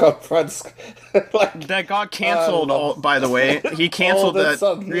press conference, like, that got canceled. By the way, he canceled that.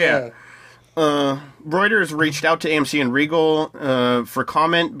 Reuters reached out to AMC and Regal for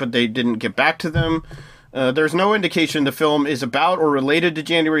comment, but they didn't get back to them. There's no indication the film is about or related to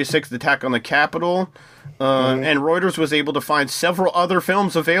January 6th attack on the Capitol. And Reuters was able to find several other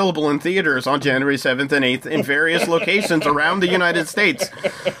films available in theaters on January 7th and 8th in various locations around the United States.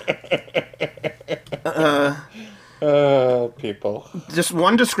 People. Just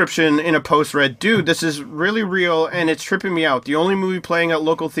one description in a post read, "Dude, this is really real and it's tripping me out. The only movie playing at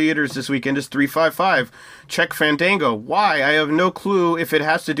local theaters this weekend is 355. Check Fandango. Why? I have no clue if it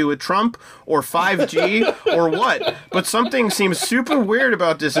has to do with Trump or 5G or what. But something seems super weird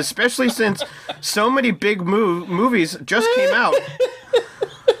about this, especially since so many big movies just came out."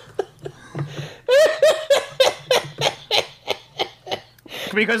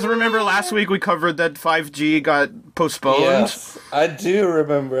 Because remember last week we covered that 5G got postponed? Yes, I do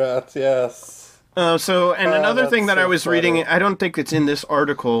remember that, yes. Another thing that I was reading, I don't think it's in this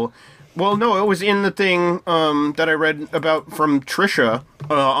article. Well, no, it was in the thing that I read about from Trisha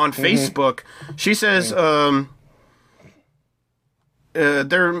on Facebook. She says,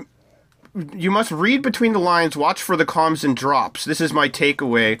 you must read between the lines, watch for the comms and drops. This is my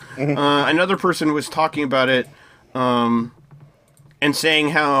takeaway. Another person was talking about it, and saying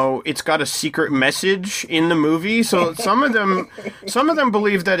how it's got a secret message in the movie. So some of them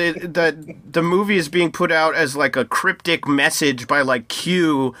believe that the movie is being put out as like a cryptic message by like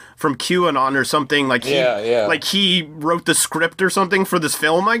Q from QAnon or something. Like he wrote the script or something for this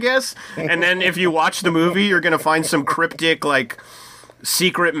film, I guess. And then if you watch the movie, you're gonna find some cryptic like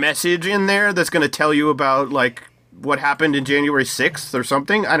secret message in there that's gonna tell you about like what happened in January 6th or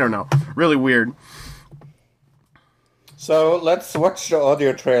something. I don't know. Really weird. So let's watch the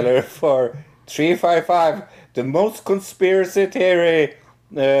audio trailer for 355, the most conspiracy theory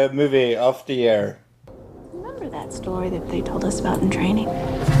movie of the year. Remember that story that they told us about in training?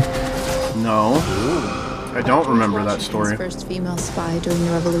 No. I don't remember that story. First female spy during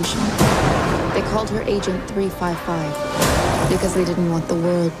the revolution. They called her Agent 355 because they didn't want the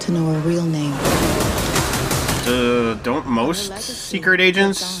world to know her real name. Don't most secret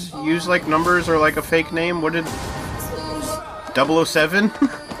agents use like numbers or like a fake name? What did 007?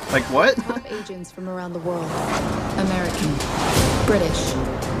 Like what? Top agents from around the world. American, British,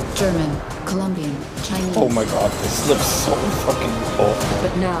 German, Colombian, Chinese. Oh my god, this looks so fucking awful.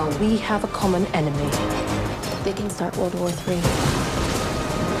 But now we have a common enemy. They can start World War III.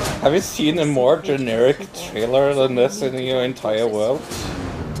 Have you seen a more generic trailer than this in your entire world?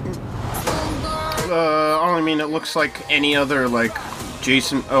 I mean, it looks like any other, like,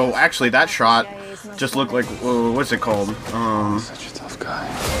 Jason. Oh, actually, that shot just looked like what's it called? Such a tough guy.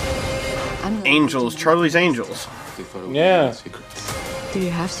 Angels, Charlie's Angels. Yeah. Do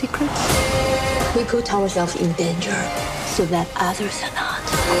you have secrets? We put ourselves in danger so that others are not.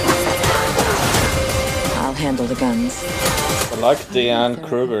 I'll handle the guns. I like Diane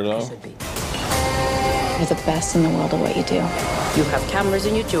Kruger though. You're the best in the world at what you do. You have cameras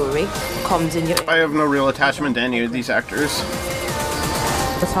in your jewelry, comms in your... I have no real attachment to any of these actors.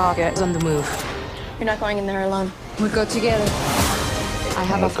 The target is on the move. You're not going in there alone. We go together. I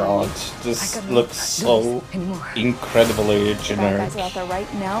have Oh a god, this looks so incredibly generic. Guys are out there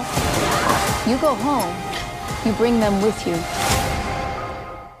right now. You go home. You bring them with you.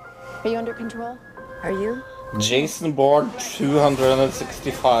 Are you under control? Are you? Jason Bourne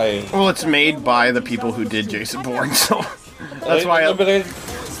 265. Well, it's made by the people who did Jason Bourne, so that's why. But it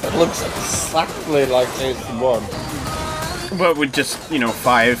looks exactly like Jason Bourne. But with just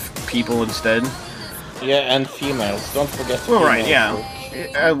 5 people instead. Yeah, and females. Don't forget. Well, right, females. yeah.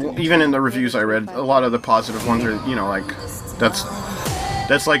 Even in the reviews I read, a lot of the positive ones are, like that's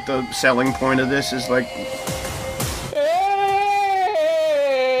like the selling point of this is like.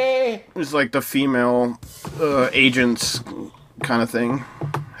 It's like the female agents kind of thing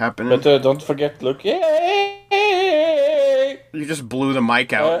happening. But don't forget, look. Yay! You just blew the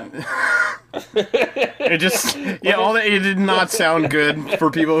mic out. It just it did not sound good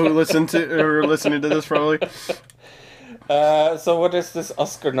for people who listening to this probably. So what is this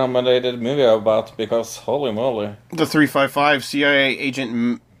Oscar-nominated movie about? Because holy moly. The 355 CIA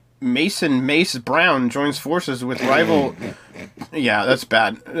agent Mason Mace Brown joins forces with rival... Yeah, that's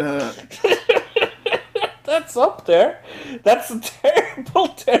bad. That's up there. That's a terrible,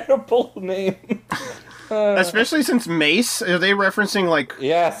 terrible name. Especially since Mace, are they referencing like...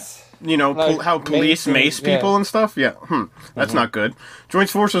 Yes. How police mace people and stuff? Yeah, that's not good.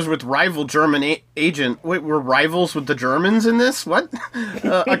 Joins forces with rival German agent. Wait, we're rivals with the Germans in this? What?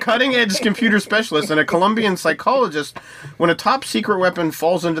 A cutting-edge computer specialist and a Colombian psychologist. When a top-secret weapon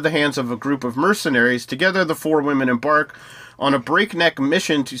falls into the hands of a group of mercenaries, together the 4 women embark on a breakneck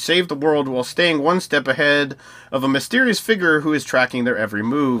mission to save the world while staying one step ahead of a mysterious figure who is tracking their every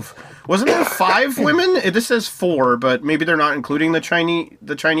move. Wasn't there 5 women? This says 4, but maybe they're not including the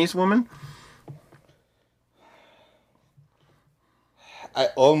Chinese woman? I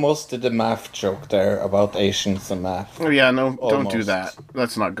almost did a math joke there about Asians and math. Oh yeah, no, don't do Almost. that.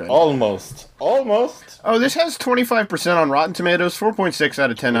 That's not good. Almost. Oh, this has 25% on Rotten Tomatoes, 4.6 out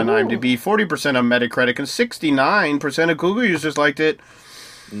of 10 on IMDb, 40% on Metacritic, and 69% of Google users liked it.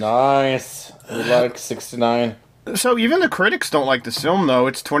 Nice. We like 69. So even the critics don't like this film, though.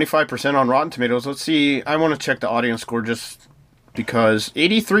 It's 25% on Rotten Tomatoes. Let's see. I want to check the audience score just because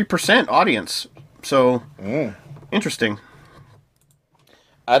 83% audience. So, interesting.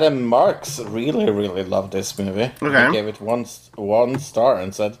 Adam Marks really, really loved this movie. Okay. He gave it one star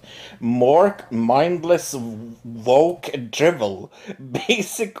and said, "More mindless, woke drivel,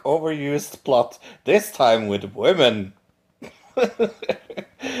 basic overused plot, this time with women."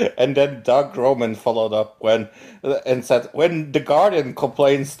 And then Doug Roman followed up and said, "When The Guardian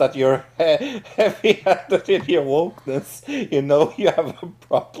complains that you're heavy-handed in your wokeness, you know you have a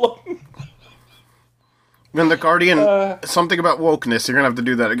problem." When The Guardian, something about wokeness, you're going to have to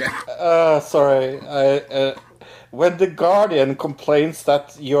do that again. Sorry. When The Guardian complains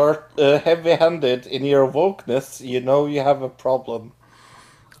that you're heavy-handed in your wokeness, you know you have a problem.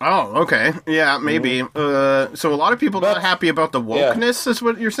 Oh, okay. Yeah, maybe. So a lot of people not happy about the wokeness, is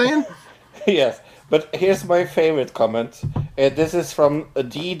what you're saying? Yes, but here's my favorite comment. This is from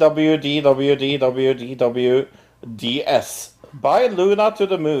DWDWDWDWDS. Buy Luna to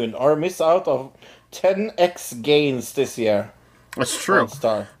the moon or miss out of 10x gains this year. That's true. 1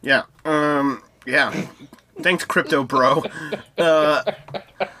 star. Yeah. Yeah. Thanks, Crypto Bro.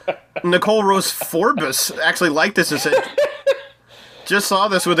 Nicole Rose Forbes actually liked this and said, just saw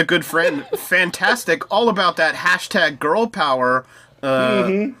this with a good friend. Fantastic. All about that hashtag girl power.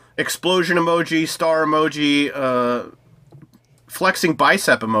 Explosion emoji, star emoji, flexing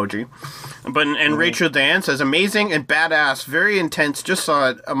bicep emoji. And Rachel Dan says, amazing and badass, very intense, just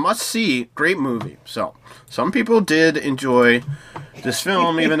saw it, a must-see, great movie. So, some people did enjoy this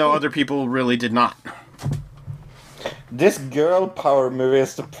film, even though other people really did not. This girl power movie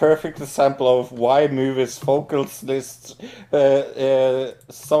is the perfect example of why movies focused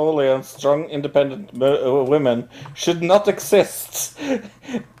solely on strong, independent women should not exist.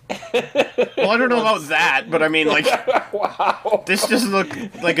 Well, I don't know about that, but I mean, like, Wow. this just looked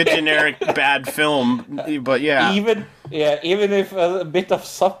like a generic bad film. But yeah, Even if a bit of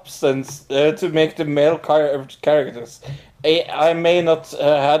substance to make the male characters. I may not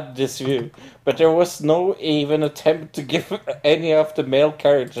had this view, but there was no even attempt to give any of the male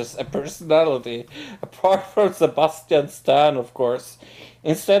characters a personality, apart from Sebastian Stan, of course.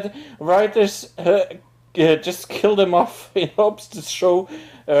 Instead, writers just killed them off in hopes to show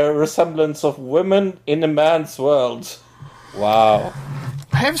a resemblance of women in a man's world. Wow.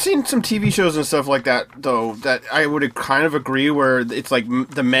 I have seen some TV shows and stuff like that, though, that I would kind of agree where it's like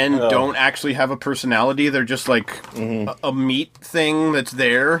the men don't actually have a personality. They're just like a meat thing that's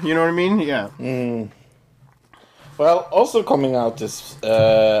there. You know what I mean? Yeah. Well, also coming out this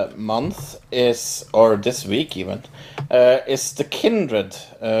month or this week even, is The Kindred.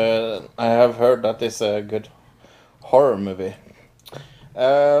 I have heard that is a good horror movie.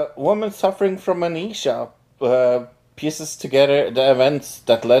 Woman suffering from amnesia pieces together the events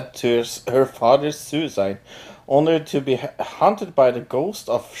that led to her father's suicide, only to be haunted by the ghost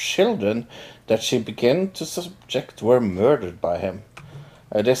of children that she began to suspect were murdered by him.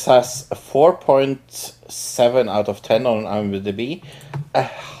 This has a 4.7 out of 10 on IMDb, a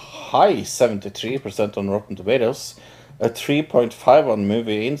high 73% on Rotten Tomatoes, a 3.5 on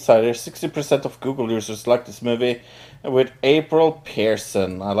Movie Insider. 60% of Google users like this movie, with April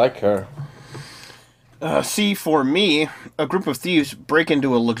Pearson. I like her. See, for me, a group of thieves break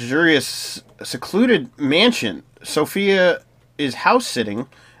into a luxurious, secluded mansion. Sophia is house-sitting.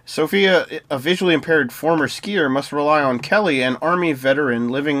 Sophia, a visually impaired former skier, must rely on Kelly, an Army veteran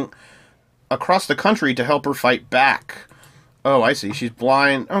living across the country, to help her fight back. Oh, I see. She's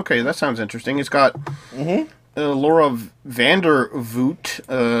blind. Okay, that sounds interesting. It's got Laura Vandervoot,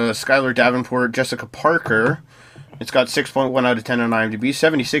 Skylar Davenport, Jessica Parker. It's got 6.1 out of 10 on IMDb,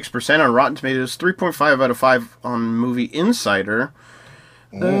 76% on Rotten Tomatoes, 3.5 out of 5 on Movie Insider.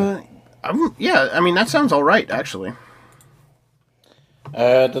 Yeah, I mean, that sounds all right, actually.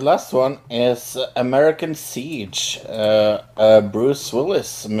 The last one is American Siege, a Bruce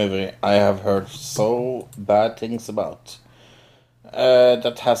Willis movie I have heard so bad things about.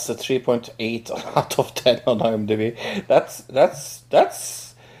 That has a 3.8 out of 10 on IMDb. That's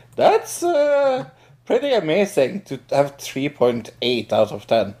pretty amazing to have 3.8 out of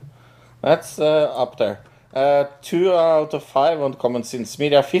 10. That's up there. 2 out of 5 on Common Sense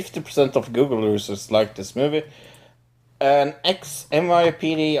Media. 50% of Google users like this movie. An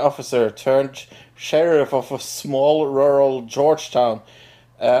ex-NYPD officer turned sheriff of a small rural Georgetown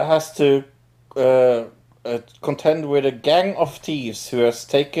has to contend with a gang of thieves who has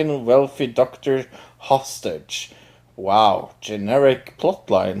taken a wealthy doctor hostage. Wow, generic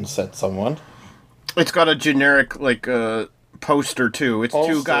plotline, said someone. It's got a generic, like, poster, too. It's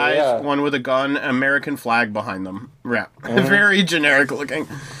two guys, one with a gun, American flag behind them. Yeah, very generic looking.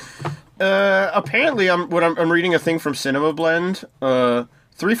 Apparently, I'm reading a thing from Cinema Blend.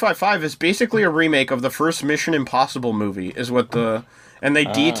 355 is basically a remake of the first Mission Impossible movie, is what and they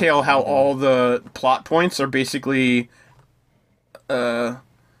detail how all the plot points are basically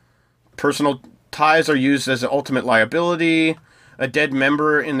personal ties are used as an ultimate liability, a dead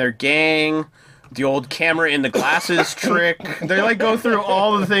member in their gang, the old camera in the glasses trick. They like go through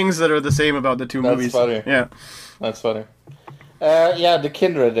all the things that are the same about the two movies. That's funny. Yeah, that's funny. Yeah, The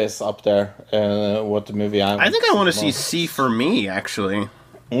Kindred is up there. What the movie I think I want to see C for Me, actually.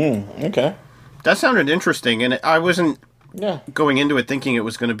 Okay. That sounded interesting, and I wasn't going into it thinking it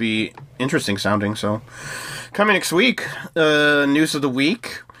was going to be interesting sounding. So, coming next week, news of the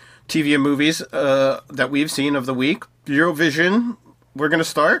week, TV and movies that we've seen of the week. Eurovision, we're going to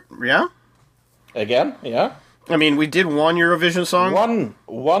start, yeah? Again, yeah. I mean, we did one Eurovision song.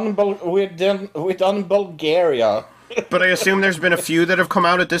 We done Bulgaria. But I assume there's been a few that have come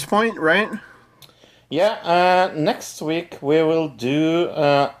out at this point, right? Yeah, next week we will do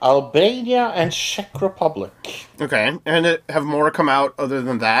Albania and Czech Republic. Okay, and have more come out other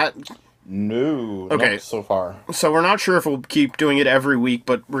than that? No, okay. Not so far. So we're not sure if we'll keep doing it every week,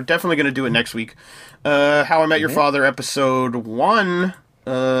 but we're definitely going to do it next week. How I Met Your Father, episode 1.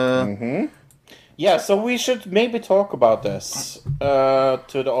 Yeah, so we should maybe talk about this to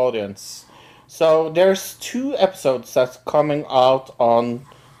the audience. So there's 2 episodes that's coming out on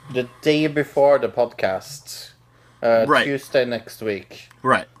the day before the podcast. Right. Tuesday next week.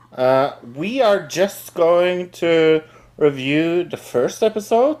 Right. We are just going to review the first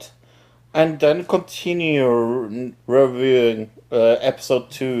episode and then continue reviewing episode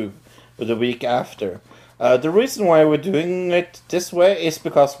 2 the week after. The reason why we're doing it this way is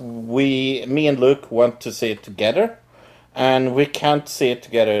because me and Luke want to see it together. and we can't see it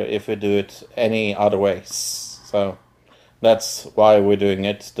together if we do it any other ways. So that's why we're doing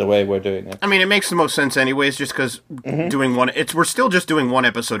it the way we're doing it. I mean, it makes the most sense anyways, just because we're still just doing one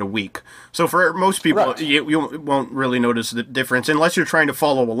episode a week. So for most people, Right. you won't really notice the difference unless you're trying to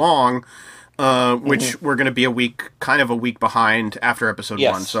follow along, which we're going to be a week behind after episode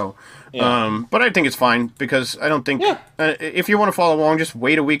Yes. 1. So, Yeah. but I think it's fine because I don't think if you want to follow along, just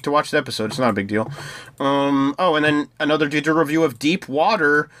wait a week to watch the episode. It's not a big deal. And then another digital review of Deep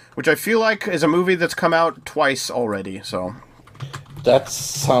Water, which I feel like is a movie that's come out twice already. So. That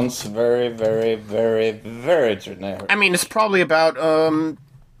sounds very, very, very, very generic. I mean, it's probably about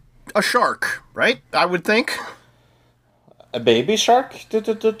a shark, right? I would think. A baby shark?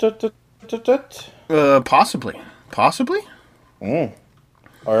 Possibly.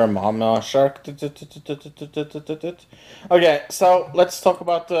 Or a mama shark? Okay, so let's talk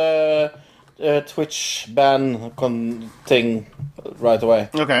about the Twitch ban thing right away.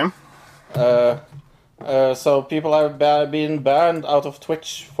 Okay. So people have been banned out of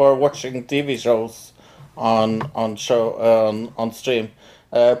Twitch for watching TV shows on stream.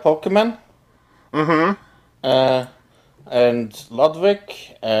 Pokemon. And Ludwig.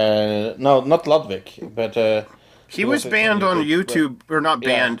 No, not Ludwig, but He was banned on YouTube, or not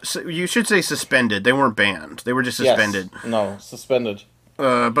banned. So you should say suspended. They weren't banned. They were just suspended. Yes, no, suspended.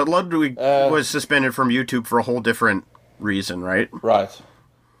 But Ludwig was suspended from YouTube for a whole different reason, right? Right.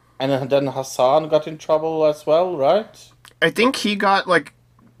 And then Hassan got in trouble as well, right? I think he got, like,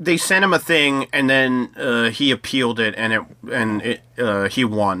 they sent him a thing, and then he appealed it, and he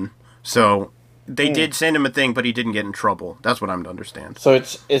won. So they did send him a thing, but he didn't get in trouble. That's what I'm to understand. So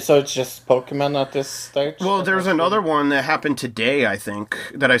it's just Pokemon at this stage? Well, there's another one that happened today, I think,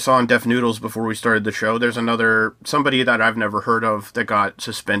 that I saw on Def Noodles before we started the show. There's somebody that I've never heard of that got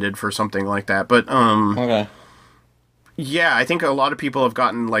suspended for something like that. But, Okay. yeah, I think a lot of people have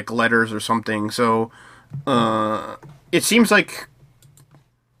gotten, like, letters or something. So, it seems like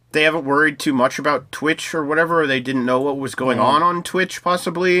they haven't worried too much about Twitch or whatever, or they didn't know what was going on Twitch,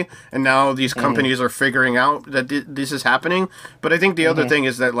 possibly, and now these companies are figuring out that this is happening. But I think the other thing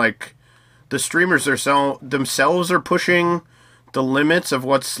is that, like, the streamers themselves are pushing the limits of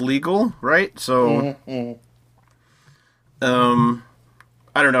what's legal, right? So, I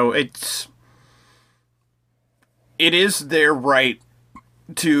don't know, it is their right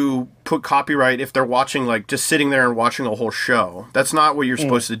to put copyright if they're watching, like, just sitting there and watching a whole show. That's not what you're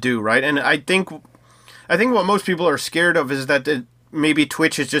supposed to do, right? And I think what most people are scared of is that maybe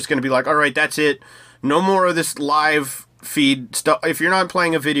Twitch is just going to be like, all right, that's it. No more of this live feed stuff. If you're not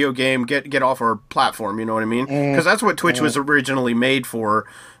playing a video game, get off our platform, you know what I mean? Because that's what Twitch was originally made for.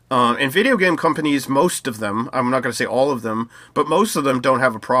 And video game companies, most of them, I'm not going to say all of them, but most of them don't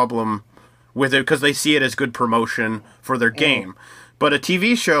have a problem with it because they see it as good promotion for their game. But a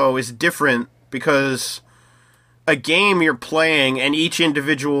TV show is different because a game you're playing and each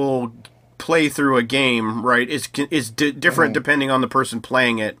individual play through a game, right, is different depending on the person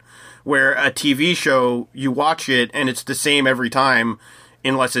playing it. Where a TV show, you watch it and it's the same every time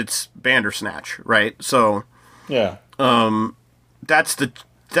unless it's Bandersnatch, right? So Yeah. that's the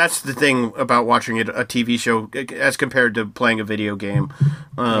thing about watching a TV show as compared to playing a video game,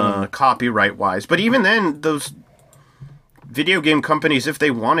 copyright-wise. But even then, those video game companies, if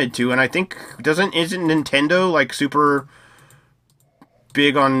they wanted to, and I think isn't Nintendo like super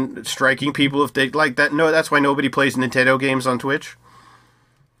big on striking people if they like that? No, that's why nobody plays Nintendo games on Twitch.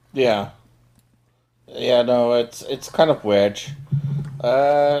 Yeah. Yeah, no, it's kind of weird.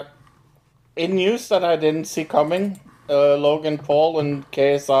 In news that I didn't see coming, Logan Paul and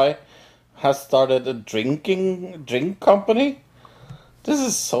KSI has started a drink company. This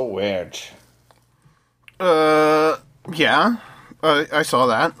is so weird. Yeah, I saw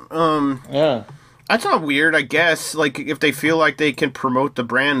that. Yeah. That's not weird, I guess. Like, if they feel like they can promote the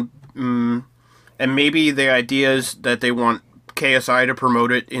brand, and maybe the idea is that they want KSI to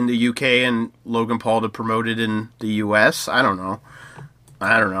promote it in the UK and Logan Paul to promote it in the US. I don't know.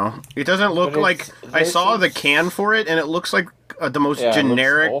 It doesn't look like... I saw the can for it, and it looks like the most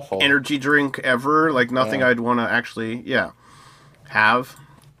generic energy drink ever. Like, nothing I'd want to actually, have.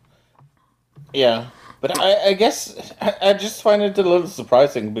 Yeah. But I guess I just find it a little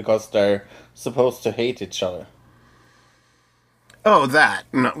surprising because they're supposed to hate each other. Oh, that.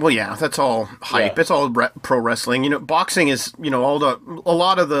 No, well, yeah, that's all hype. Yeah. It's all pro wrestling. You know, boxing is, a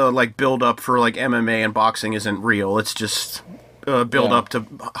lot of the, like, build up for, like, MMA and boxing isn't real. It's just build up to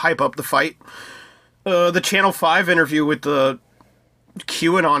hype up the fight. The Channel 5 interview with the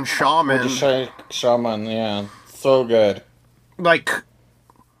QAnon shaman. The shaman, yeah. So good. Like,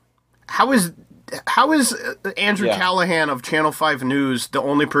 how is how is Andrew Yeah. Callahan of Channel 5 News the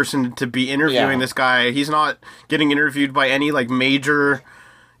only person to be interviewing Yeah. this guy? He's not getting interviewed by any like major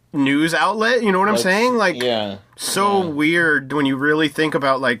news outlet. You know what I'm saying? Like, yeah. so weird when you really think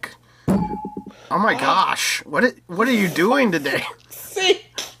about like, oh my gosh, what are you doing today? See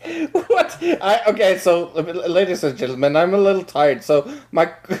what? Okay, so ladies and gentlemen, I'm a little tired. So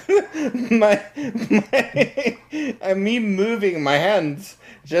my me moving my hands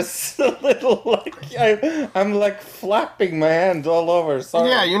just a little like I'm like flapping my hands all over. Sorry.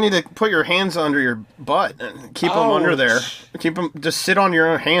 Yeah, you need to put your hands under your butt and keep them under there. Keep them. Just sit on your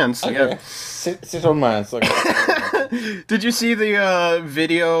own hands. Okay. Yeah. Sit on my hands. Okay. Did you see the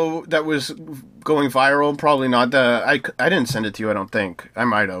video that was going viral? Probably not. I didn't send it to you. I don't think I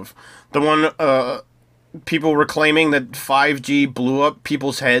might have. The one people were claiming that 5G blew up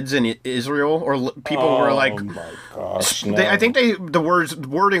people's heads in Israel, or people were like, "Oh my gosh!" No. I think the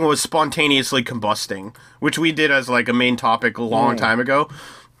wording was spontaneously combusting, which we did as like a main topic a long time ago.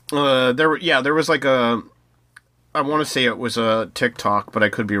 There was like a, I want to say it was a TikTok, but I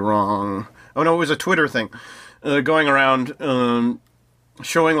could be wrong. Oh no, it was a Twitter thing going around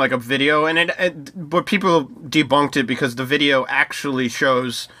showing like a video, and but people debunked it because the video actually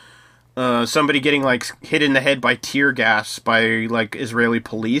shows somebody getting like hit in the head by tear gas by like Israeli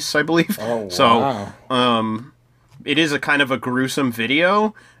police, I believe. Oh, wow. So it is a kind of a gruesome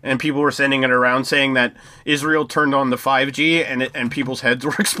video, and people were sending it around saying that Israel turned on the 5G and people's heads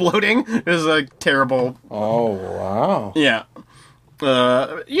were exploding. It was like terrible. Oh wow. Yeah.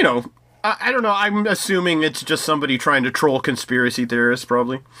 You know, I don't know. I'm assuming it's just somebody trying to troll conspiracy theorists,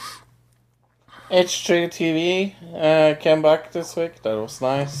 probably. H3 TV came back this week. That was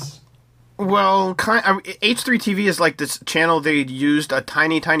nice. Well, H3 TV is like this channel they used a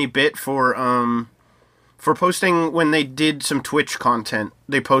tiny bit for posting when they did some Twitch content.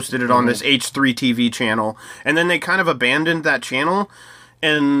 They posted it on this H3 TV channel, and then they kind of abandoned that channel,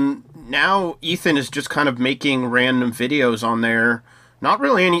 and now Ethan is just kind of making random videos on there. Not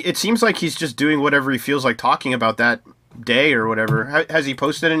really any. It seems like he's just doing whatever he feels like talking about that day or whatever. Has he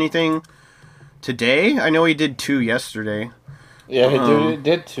posted anything today? I know he did 2 yesterday. Yeah, he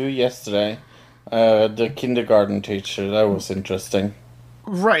did 2 yesterday. The kindergarten teacher, that was interesting.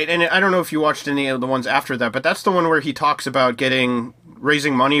 Right, and I don't know if you watched any of the ones after that, but that's the one where he talks about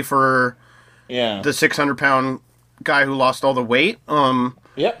raising money for the 600-pound guy who lost all the weight.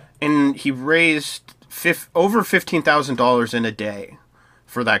 Yep. And he raised over $15,000 in a day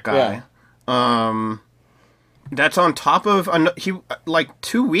for that guy. Yeah. That's on top of he like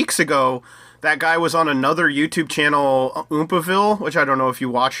 2 weeks ago. That guy was on another YouTube channel, Oompaville, which I don't know if you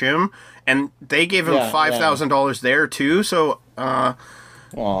watch him, and they gave him $5,000 there too. So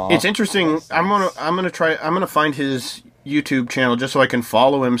it's interesting. I'm gonna find his YouTube channel just so I can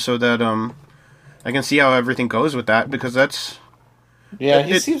follow him, so that I can see how everything goes with that, because that's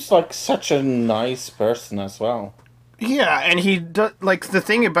he seems like such a nice person as well. Yeah, and he does, like, the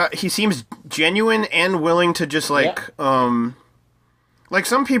thing about, he seems genuine and willing to just like like,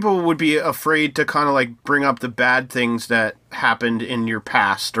 some people would be afraid to kind of, like, bring up the bad things that happened in your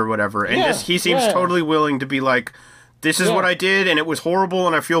past or whatever. And he seems totally willing to be like, this is what I did, and it was horrible,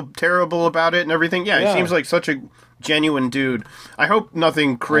 and I feel terrible about it and everything. Yeah, he seems like such a genuine dude. I hope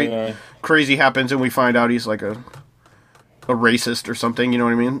nothing crazy happens and we find out he's, like, a racist or something, you know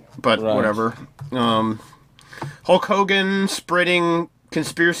what I mean? But whatever. Hulk Hogan spreading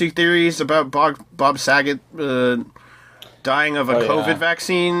conspiracy theories about Bob Saget dying of a COVID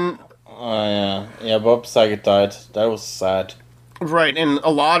vaccine. Oh, yeah, Bob Saget died. That was sad. Right, and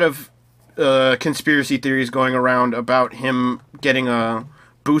a lot of conspiracy theories going around about him getting a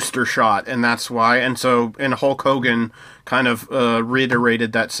booster shot, and that's why. And Hulk Hogan kind of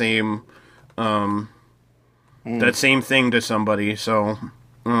reiterated that same thing to somebody. So,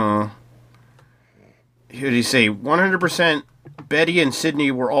 here did he say? 100%. Betty and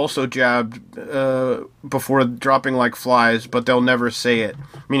Sydney were also jabbed before dropping like flies, but they'll never say it.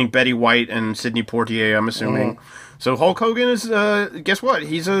 Meaning Betty White and Sidney Poitier, I'm assuming. So Hulk Hogan is, guess what?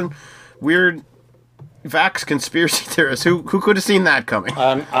 He's a weird vax conspiracy theorist. Who could have seen that coming?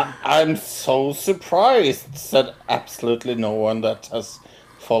 I'm so surprised that absolutely no one that has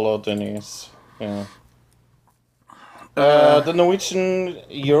followed the news. Yeah. The Norwegian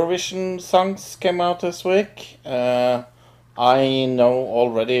Eurovision songs came out this week. I know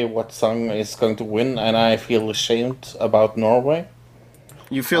already what song is going to win, and I feel ashamed about Norway.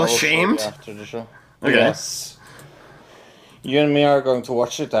 You feel ashamed? After the show. Okay. Yes. You and me are going to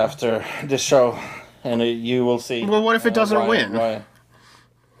watch it after the show, and you will see. Well, what if it doesn't win? Why.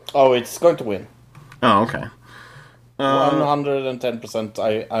 Oh, it's going to win. Oh, okay.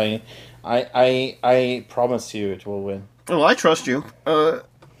 110%. I promise you it will win. Well, I trust you.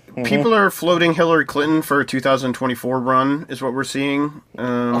 People are floating Hillary Clinton for a 2024 run, is what we're seeing.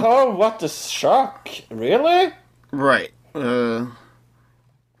 Oh, what a shock! Really? Right.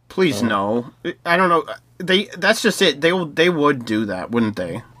 Please no. I don't know. That's just it. They would do that, wouldn't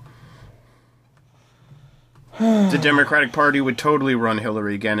they? The Democratic Party would totally run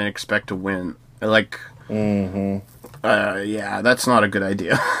Hillary again and expect to win. Like, yeah, that's not a good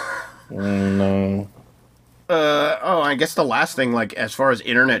idea. No. I guess the last thing, like, as far as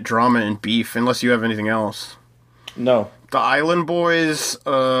internet drama and beef, unless you have anything else. No. The Island Boys,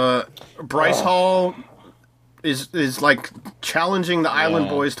 Bryce Hall is like challenging the Island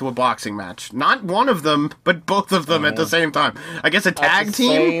Boys to a boxing match. Not one of them, but both of them at the same time. I guess a tag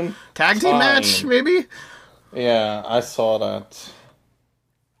team match, maybe? Yeah, I saw that.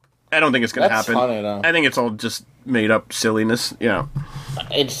 I don't think it's going to happen. Funny, though. I think it's all just made up silliness. Yeah.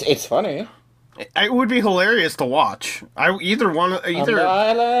 It's funny. It would be hilarious to watch. Any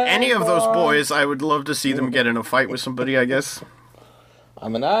of those boys, I would love to see them get in a fight with somebody, I guess.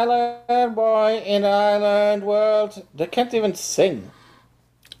 I'm an island boy in an island world. They can't even sing.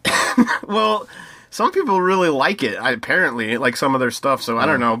 Well, some people really like it, apparently, like some of their stuff, so I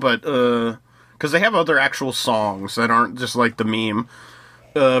don't know, but, because they have other actual songs that aren't just like the meme.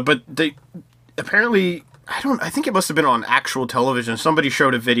 But they, apparently, I think it must have been on actual television. Somebody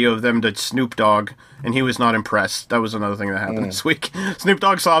showed a video of them to Snoop Dogg, and he was not impressed. That was another thing that happened this week. Snoop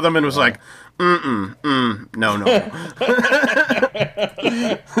Dogg saw them and was like, no.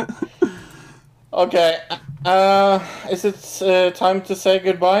 Okay, is it time to say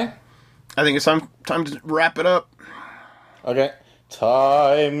goodbye? I think it's time to wrap it up. Okay,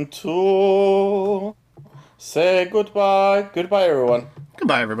 time to say goodbye. Goodbye, everyone.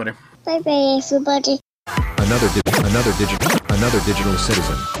 Goodbye, everybody. Bye-bye, everybody. Another digital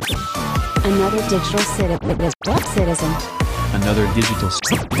citizen. Another digital citizen. Another digital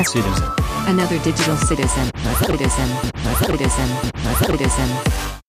citizen. Another digital citizen.